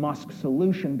sort of a Musk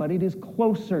solution, but it is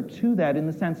closer to that in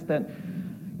the sense that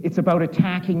it's about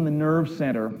attacking the nerve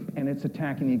center, and it's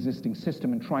attacking the existing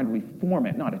system and trying to reform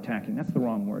it. Not attacking, that's the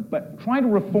wrong word, but trying to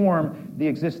reform the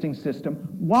existing system,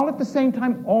 while at the same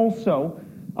time also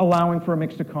allowing for a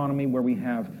mixed economy where we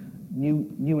have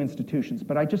new institutions.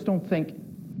 But I just don't think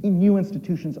new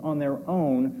institutions on their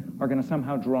own are going to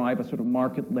somehow drive a sort of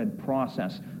market-led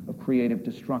process of creative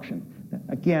destruction.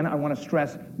 Again, I want to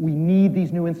stress, we need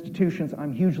these new institutions.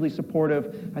 I'm hugely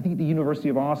supportive. I think the University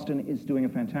of Austin is doing a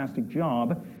fantastic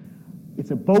job.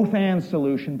 It's a both-and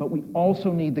solution, but we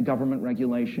also need the government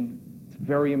regulation. It's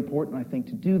very important, I think,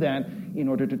 to do that in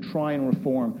order to try and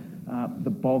reform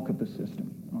the bulk of the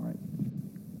system. All right.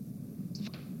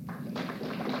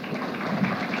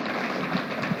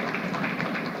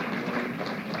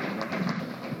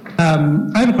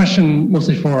 I have a question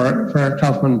mostly for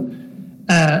Kaufman.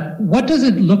 What does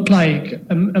it look like?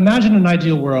 Imagine an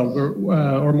ideal world,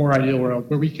 or more ideal world,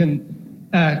 where we can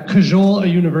cajole a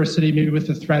university, maybe with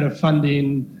the threat of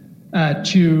funding,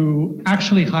 to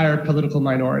actually hire political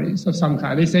minorities of some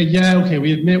kind. They say, yeah, okay,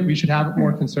 we admit we should have it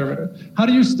more conservative. How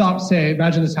do you stop, say,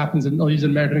 imagine this happens, and I'll use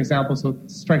an American example so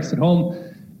it strikes at home.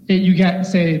 You get,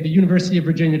 say, the University of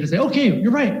Virginia to say, okay,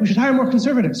 you're right, we should hire more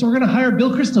conservative, so we're going to hire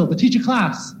Bill Kristol to teach a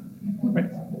class. Right.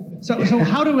 So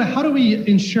how do we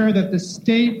ensure that the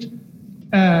state?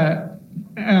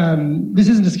 This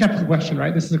isn't a skeptical question,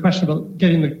 right? This is a question about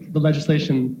getting the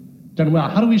legislation done well.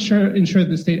 How do we ensure that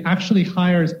the state actually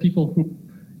hires people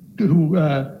who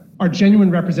are genuine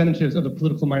representatives of the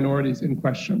political minorities in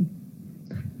question?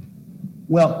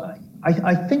 Well,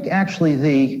 I think actually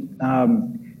the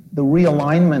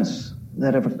realignments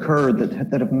that have occurred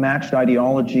that have matched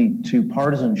ideology to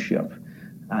partisanship.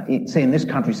 Say in this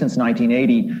country since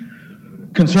 1980,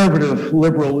 conservative,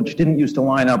 liberal, which didn't used to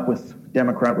line up with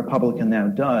Democrat, Republican, now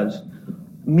does,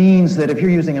 means that if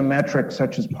you're using a metric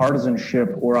such as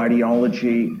partisanship or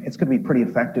ideology, it's going to be pretty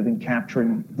effective in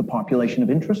capturing the population of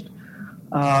interest.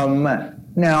 Now,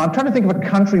 I'm trying to think of a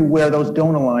country where those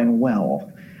don't align well.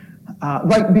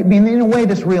 In a way,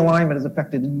 this realignment has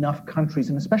affected enough countries,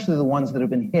 and especially the ones that have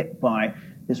been hit by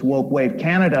this woke wave.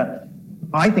 Canada,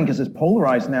 I think, is as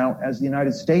polarized now as the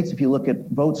United States if you look at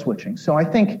vote switching. So I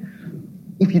think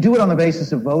if you do it on the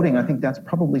basis of voting, I think that's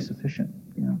probably sufficient.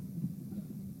 Yeah.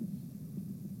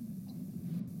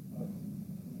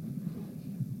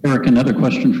 Eric, another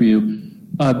question for you.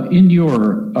 In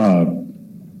your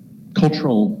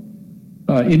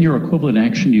in your equivalent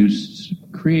action, you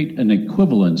create an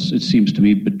equivalence, it seems to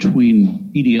me, between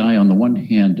EDI on the one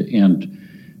hand and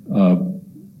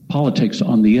politics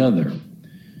on the other.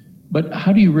 But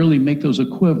how do you really make those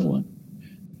equivalent?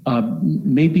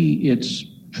 Maybe it's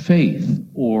faith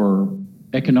or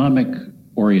economic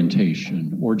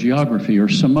orientation or geography or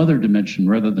some other dimension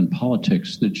rather than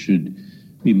politics that should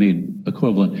be made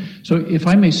equivalent. So if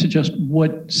I may suggest,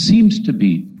 what seems to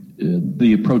be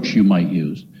the approach you might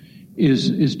use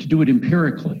is to do it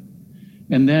empirically.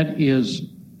 And that is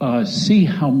see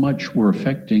how much we're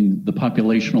affecting the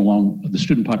population along the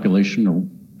student population or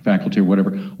faculty or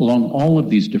whatever, along all of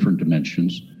these different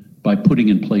dimensions by putting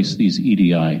in place these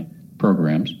EDI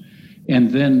programs.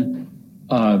 And then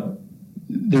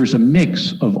there's a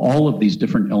mix of all of these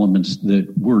different elements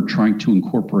that we're trying to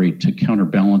incorporate to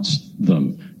counterbalance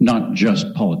them, not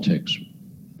just politics.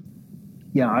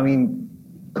 Yeah, I mean,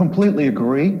 completely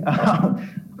agree.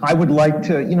 I would like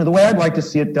to, the way I'd like to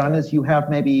see it done is you have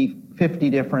maybe 50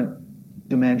 different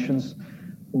dimensions.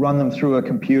 run them through a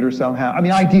computer somehow. I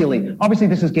mean, ideally, obviously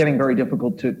this is getting very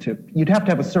difficult to you'd have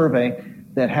to have a survey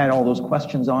that had all those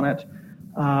questions on it.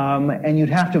 And you'd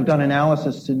have to have done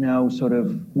analysis to know sort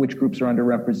of which groups are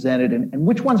underrepresented and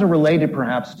which ones are related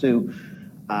perhaps to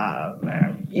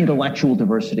intellectual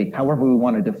diversity, however we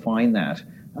want to define that.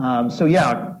 So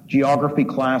yeah, geography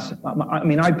class. I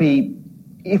mean,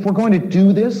 if we're going to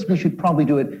do this, we should probably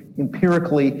do it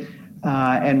empirically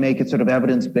and make it sort of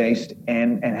evidence-based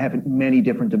and have it many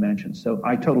different dimensions. So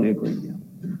I totally agree with you.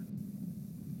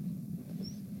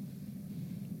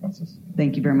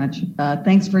 Thank you very much.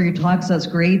 Thanks for your talks. That's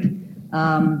great.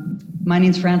 My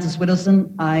name's Frances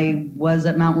Whittleson. I was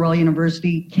at Mount Royal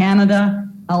University, Canada.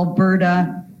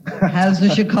 Alberta has the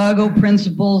Chicago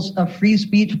Principles of Free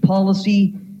Speech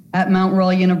Policy at Mount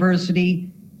Royal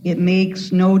University. It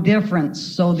makes no difference.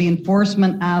 So the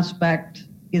enforcement aspect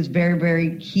is very,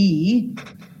 very key.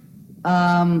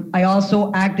 I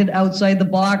also acted outside the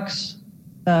box,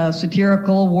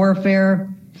 satirical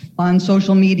warfare on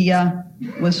social media,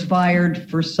 was fired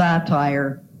for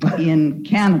satire in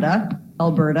Canada,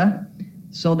 Alberta.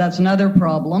 So that's another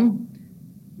problem.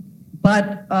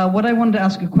 But what I wanted to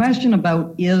ask a question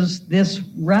about is this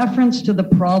reference to the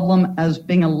problem as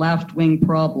being a left-wing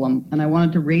problem. And I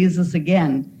wanted to raise this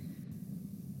again.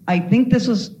 I think this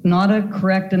is not a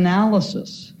correct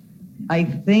analysis. I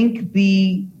think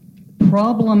the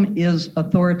problem is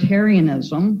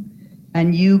authoritarianism,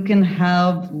 and you can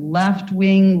have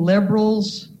left-wing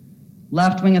liberals,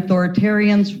 left-wing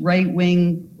authoritarians,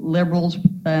 right-wing liberals,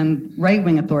 and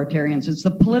right-wing authoritarians. It's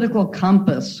the political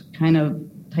compass kind of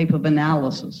type of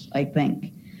analysis, I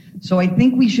think. So I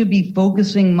think we should be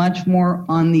focusing much more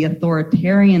on the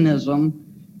authoritarianism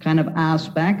kind of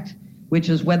aspect, which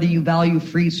is whether you value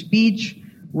free speech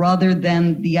rather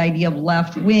than the idea of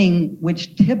left-wing,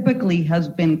 which typically has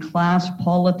been class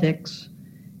politics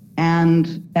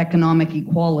and economic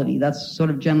equality. That's sort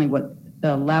of generally what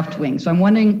left-wing. So I'm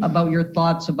wondering about your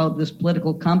thoughts about this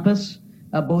political compass,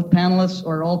 both panelists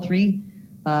or all three.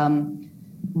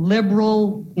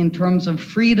 Liberal in terms of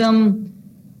freedom,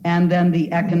 and then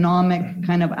the economic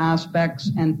kind of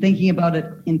aspects, and thinking about it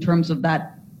in terms of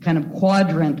that kind of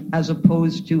quadrant as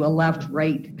opposed to a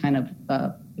left-right kind of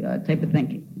type of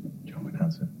thinking.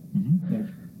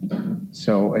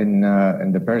 So in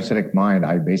the parasitic mind,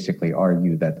 I basically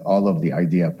argue that all of the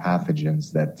idea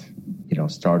pathogens that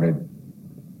started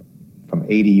from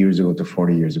 80 years ago to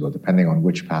 40 years ago, depending on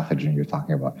which pathogen you're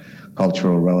talking about,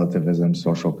 cultural relativism,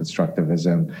 social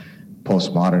constructivism,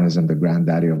 postmodernism, the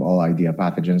granddaddy of all idea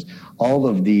pathogens, all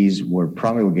of these were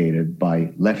promulgated by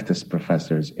leftist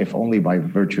professors, if only by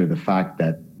virtue of the fact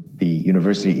that the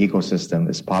university ecosystem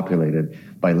is populated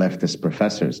by leftist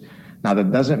professors. Now,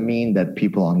 that doesn't mean that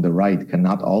people on the right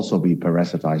cannot also be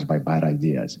parasitized by bad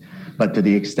ideas. But to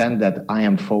the extent that I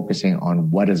am focusing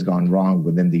on what has gone wrong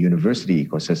within the university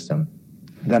ecosystem,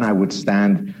 then I would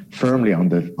stand firmly on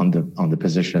the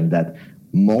position that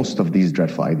most of these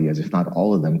dreadful ideas, if not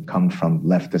all of them, come from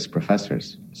leftist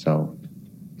professors. So,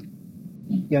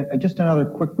 yeah, just another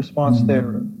quick response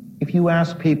there. If you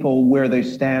ask people where they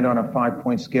stand on a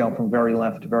 5-point scale from very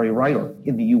left to very right, or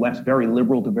in the U.S., very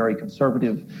liberal to very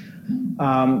conservative,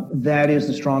 that is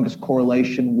the strongest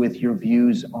correlation with your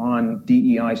views on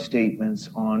DEI statements,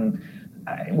 on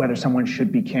whether someone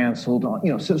should be canceled.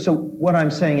 So what I'm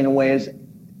saying in a way is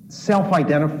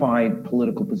self-identified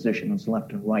political positions,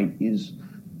 left and right, is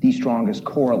the strongest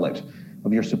correlate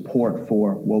of your support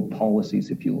for woke policies,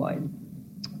 if you like.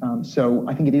 So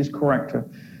I think it is correct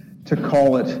to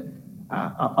call it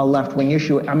a left-wing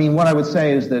issue. I mean, what I would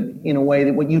say is that, in a way,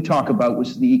 that what you talk about, which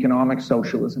is the economic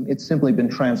socialism, it's simply been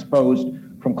transposed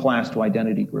from class to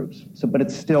identity groups. So, but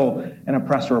it's still an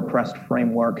oppressor-oppressed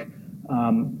framework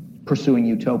pursuing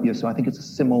utopia. So I think it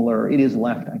is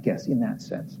left, I guess, in that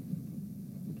sense.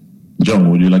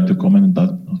 John, would you like to comment on that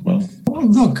as well? Well,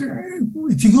 look,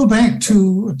 if you go back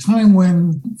to a time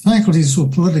when faculties were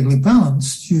politically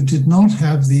balanced, you did not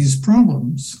have these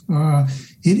problems.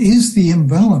 It is the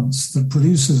imbalance that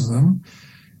produces them.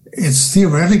 It's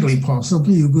theoretically possible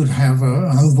you could have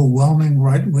an overwhelming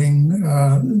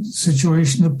right-wing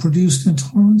situation that produced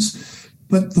intolerance,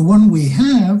 but the one we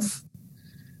have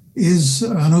is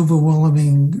an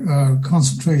overwhelming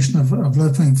concentration of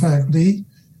left-wing faculty,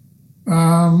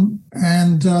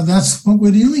 and that's what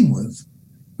we're dealing with.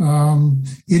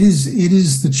 It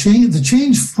is the change. The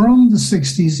change from the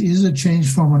 60s is a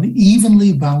change from an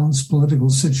evenly balanced political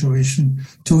situation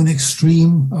to an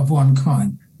extreme of one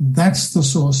kind. That's the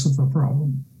source of the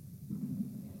problem.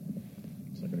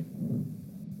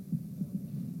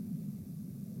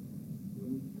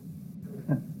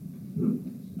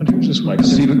 I think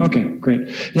Just Stephen. Okay, great.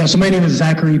 Yeah, so my name is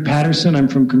Zachary Patterson. I'm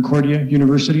from Concordia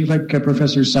University, like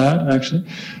Professor Saad, actually,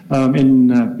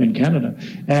 in Canada.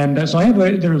 And so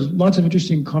there's lots of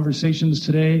interesting conversations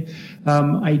today,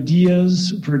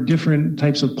 ideas for different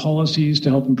types of policies to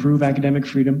help improve academic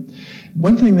freedom.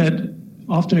 One thing that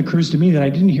often occurs to me that I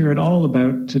didn't hear at all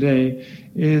about today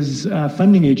is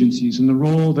funding agencies and the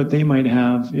role that they might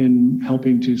have in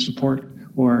helping to support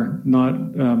or not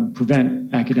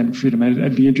prevent academic freedom.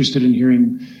 I'd be interested in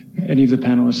hearing any of the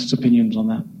panelists' opinions on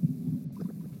that.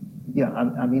 Yeah,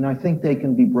 I mean, I think they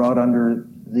can be brought under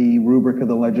the rubric of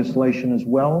the legislation as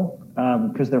well,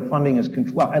 because their funding is,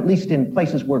 well, at least in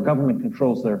places where government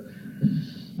controls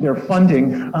their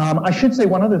funding. I should say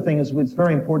one other thing is it's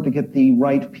very important to get the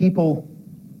right people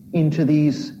into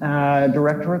these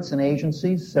directorates and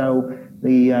agencies. So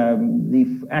the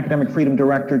academic freedom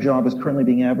director job is currently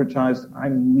being advertised.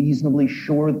 I'm reasonably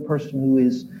sure the person who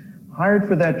is hired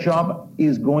for that job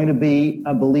is going to be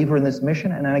a believer in this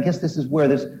mission. And I guess this is where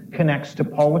this connects to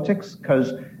politics,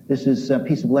 because this is a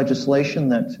piece of legislation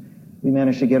that we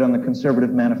managed to get on the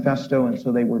Conservative Manifesto, and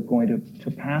so they were going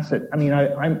to pass it. I mean,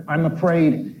 I'm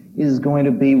afraid it is going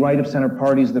to be right-of-center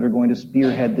parties that are going to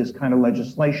spearhead this kind of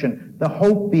legislation. The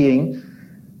hope being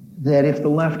that if the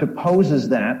left opposes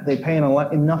that, they pay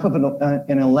enough of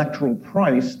an electoral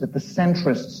price that the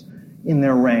centrists in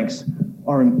their ranks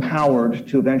are empowered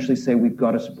to eventually say, we've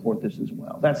got to support this as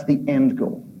well. That's the end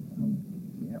goal.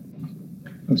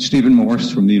 I'm Stephen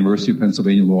Morse from the University of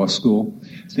Pennsylvania Law School.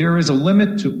 There is a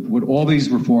limit to what all these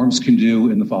reforms can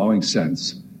do in the following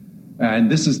sense.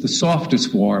 And this is the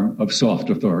softest form of soft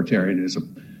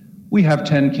authoritarianism. We have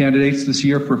 10 candidates this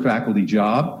year for a faculty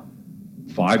job,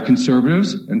 5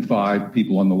 conservatives and 5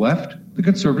 people on the left. The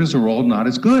conservatives are all not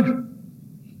as good.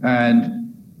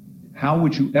 And how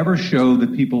would you ever show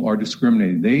that people are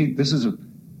discriminated? This is a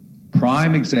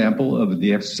prime example of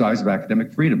the exercise of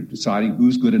academic freedom, deciding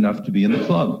who's good enough to be in the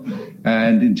club.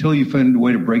 And until you find a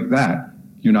way to break that,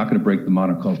 you're not going to break the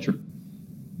monoculture.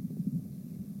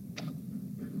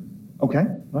 Okay.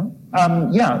 Well,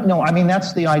 yeah, no, I mean,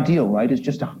 that's the ideal, right, is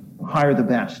just to hire the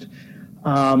best.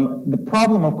 The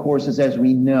problem, of course, is, as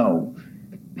we know,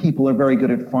 people are very good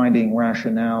at finding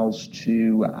rationales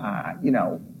to,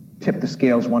 tip the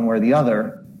scales one way or the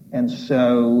other. And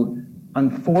so,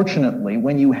 unfortunately,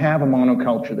 when you have a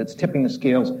monoculture that's tipping the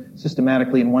scales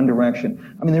systematically in one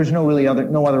direction, I mean, there's no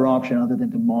other option other than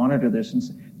to monitor this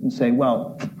and say,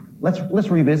 well, let's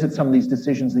revisit some of these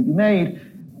decisions that you made.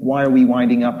 Why are we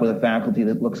winding up with a faculty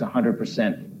that looks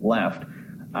 100% left?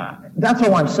 That's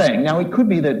all I'm saying. Now, it could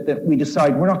be that we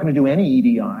decide we're not going to do any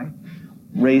EDI,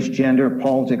 race, gender,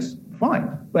 politics,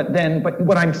 fine. But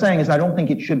what I'm saying is I don't think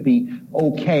it should be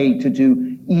okay to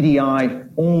do EDI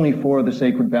only for the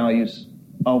sacred values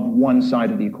of one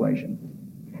side of the equation.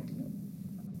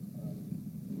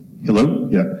 Hello?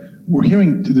 Yeah. We're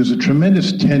hearing there's a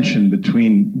tremendous tension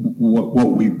between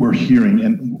what we're hearing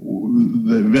and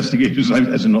the investigations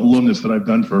as an alumnus that I've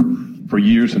done for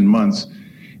years and months.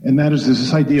 And that is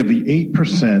this idea of the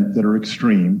 8% that are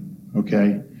extreme,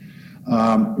 okay,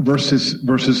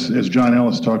 versus as John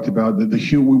Ellis talked about,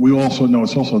 we also know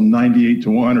it's also 98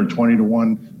 to 1 or 20 to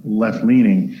 1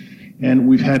 left-leaning. And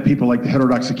we've had people like the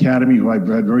Heterodox Academy, who I've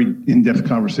had very in-depth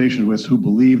conversations with, who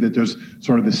believe that there's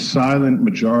sort of this silent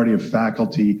majority of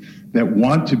faculty that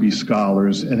want to be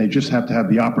scholars, and they just have to have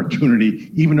the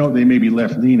opportunity, even though they may be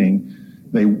left-leaning,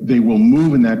 they will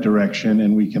move in that direction,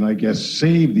 and we can, I guess,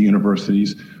 save the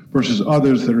universities, versus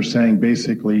others that are saying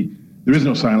basically there is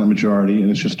no silent majority, and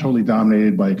it's just totally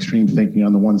dominated by extreme thinking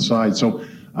on the one side. So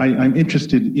I'm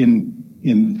interested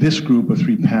in this group of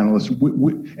 3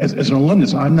 panelists. As an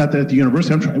alumnus, I'm not at the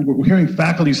university. We're hearing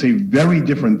faculty say very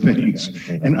different things,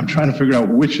 and I'm trying to figure out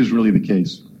which is really the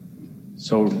case.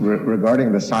 So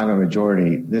regarding the silent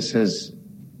majority, this is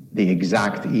the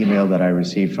exact email that I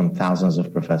received from thousands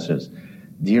of professors.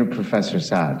 Dear Professor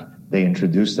Saad, they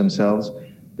introduce themselves,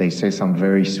 they say some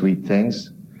very sweet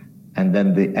things, and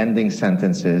then the ending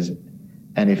sentence is,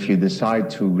 and if you decide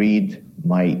to read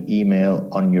my email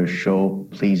on your show,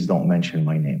 please don't mention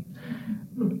my name.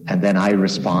 And then I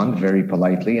respond very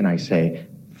politely and I say,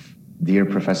 Dear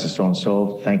Professor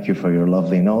so-and-so, thank you for your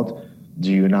lovely note.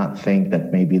 Do you not think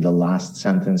that maybe the last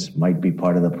sentence might be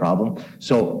part of the problem?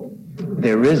 So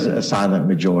there is a silent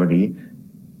majority.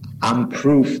 I'm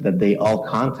proof that they all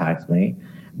contact me,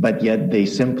 but yet they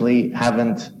simply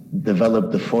haven't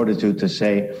developed the fortitude to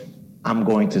say, I'm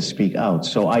going to speak out.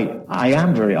 So I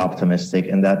am very optimistic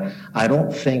in that I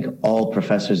don't think all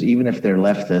professors, even if they're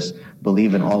leftists,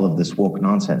 believe in all of this woke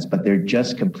nonsense, but they're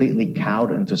just completely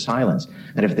cowed into silence.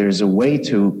 And if there's a way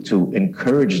to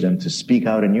encourage them to speak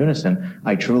out in unison,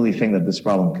 I truly think that this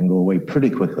problem can go away pretty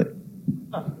quickly.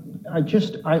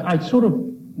 I sort of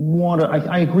want to,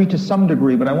 I agree to some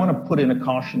degree, but I want to put in a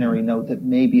cautionary note that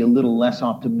may be a little less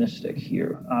optimistic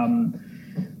here.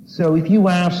 So if you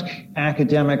ask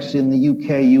academics in the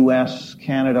UK, US,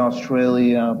 Canada,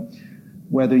 Australia,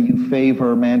 whether you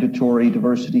favor mandatory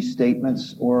diversity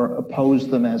statements or oppose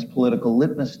them as political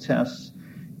litmus tests,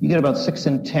 you get about 6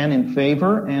 in 10 in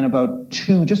favor and about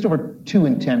just over 2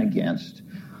 in 10 against.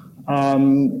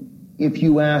 If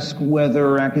you ask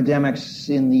whether academics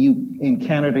in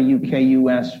Canada, UK,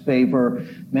 US favor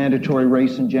mandatory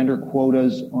race and gender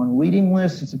quotas on reading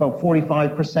lists, it's about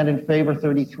 45% in favor,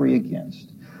 33%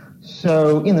 against.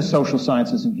 So in the social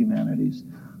sciences and humanities.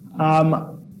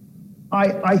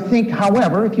 I think,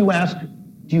 however, if you ask,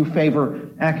 do you favor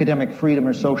academic freedom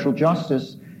or social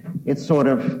justice, it's sort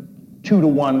of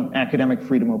 2-to-1 academic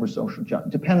freedom over social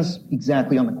justice. Depends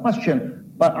exactly on the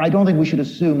question, but I don't think we should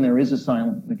assume there is a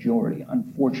silent majority,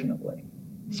 unfortunately.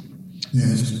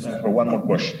 Yes. For one more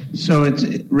question. So it's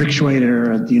Rick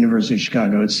Schwader at the University of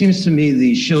Chicago. It seems to me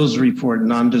the Shills Report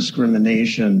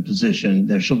non-discrimination position,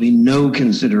 there shall be no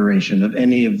consideration of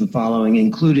any of the following,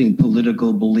 including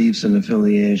political beliefs and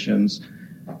affiliations,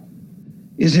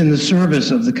 is in the service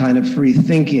of the kind of free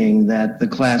thinking that the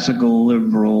classical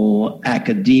liberal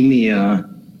academia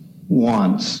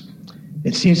wants.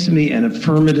 It seems to me an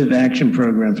affirmative action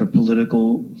program for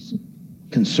political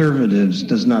conservatives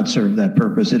does not serve that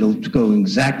purpose. It'll go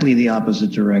exactly the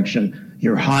opposite direction.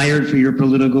 You're hired for your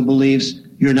political beliefs.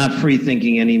 You're not free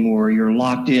thinking anymore. You're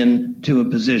locked in to a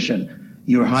position.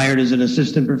 You're hired as an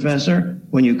assistant professor.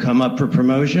 When you come up for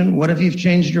promotion, what if you've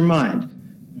changed your mind?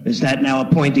 Is that now a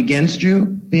point against you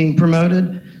being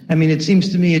promoted? I mean, it seems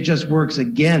to me it just works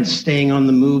against staying on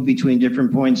the move between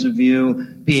different points of view,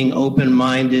 being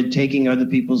open-minded, taking other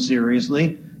people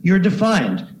seriously. You're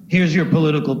defined. Here's your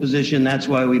political position. That's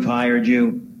why we've hired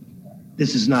you.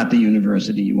 This is not the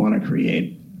university you want to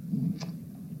create.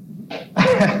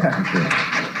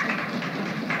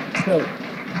 So,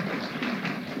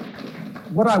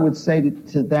 what I would say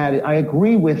to that, I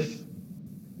agree with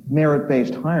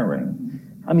merit-based hiring.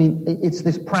 I mean, it's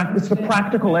the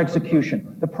practical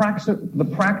execution. The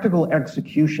practical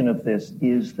execution of this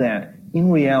is that, in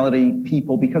reality,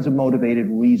 people, because of motivated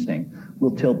reasoning,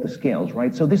 will tilt the scales,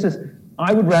 right? So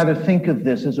I would rather think of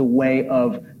this as a way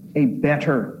of a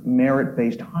better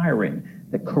merit-based hiring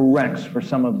that corrects for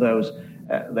some of those,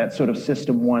 that sort of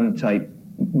system one type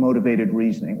motivated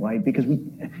reasoning, right? Because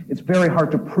it's very hard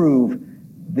to prove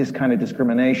this kind of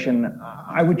discrimination.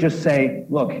 I would just say,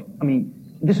 look, I mean,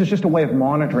 this is just a way of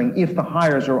monitoring if the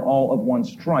hires are all of one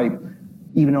stripe,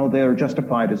 even though they're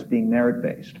justified as being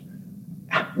merit-based.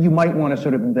 You might want to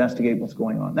sort of investigate what's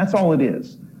going on. That's all it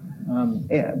is.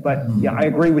 But I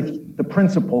agree with the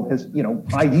principle.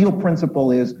 Ideal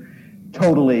principle is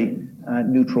totally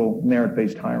neutral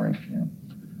merit-based hiring. Yeah.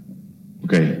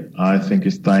 Okay, I think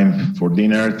it's time for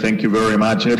dinner. Thank you very much.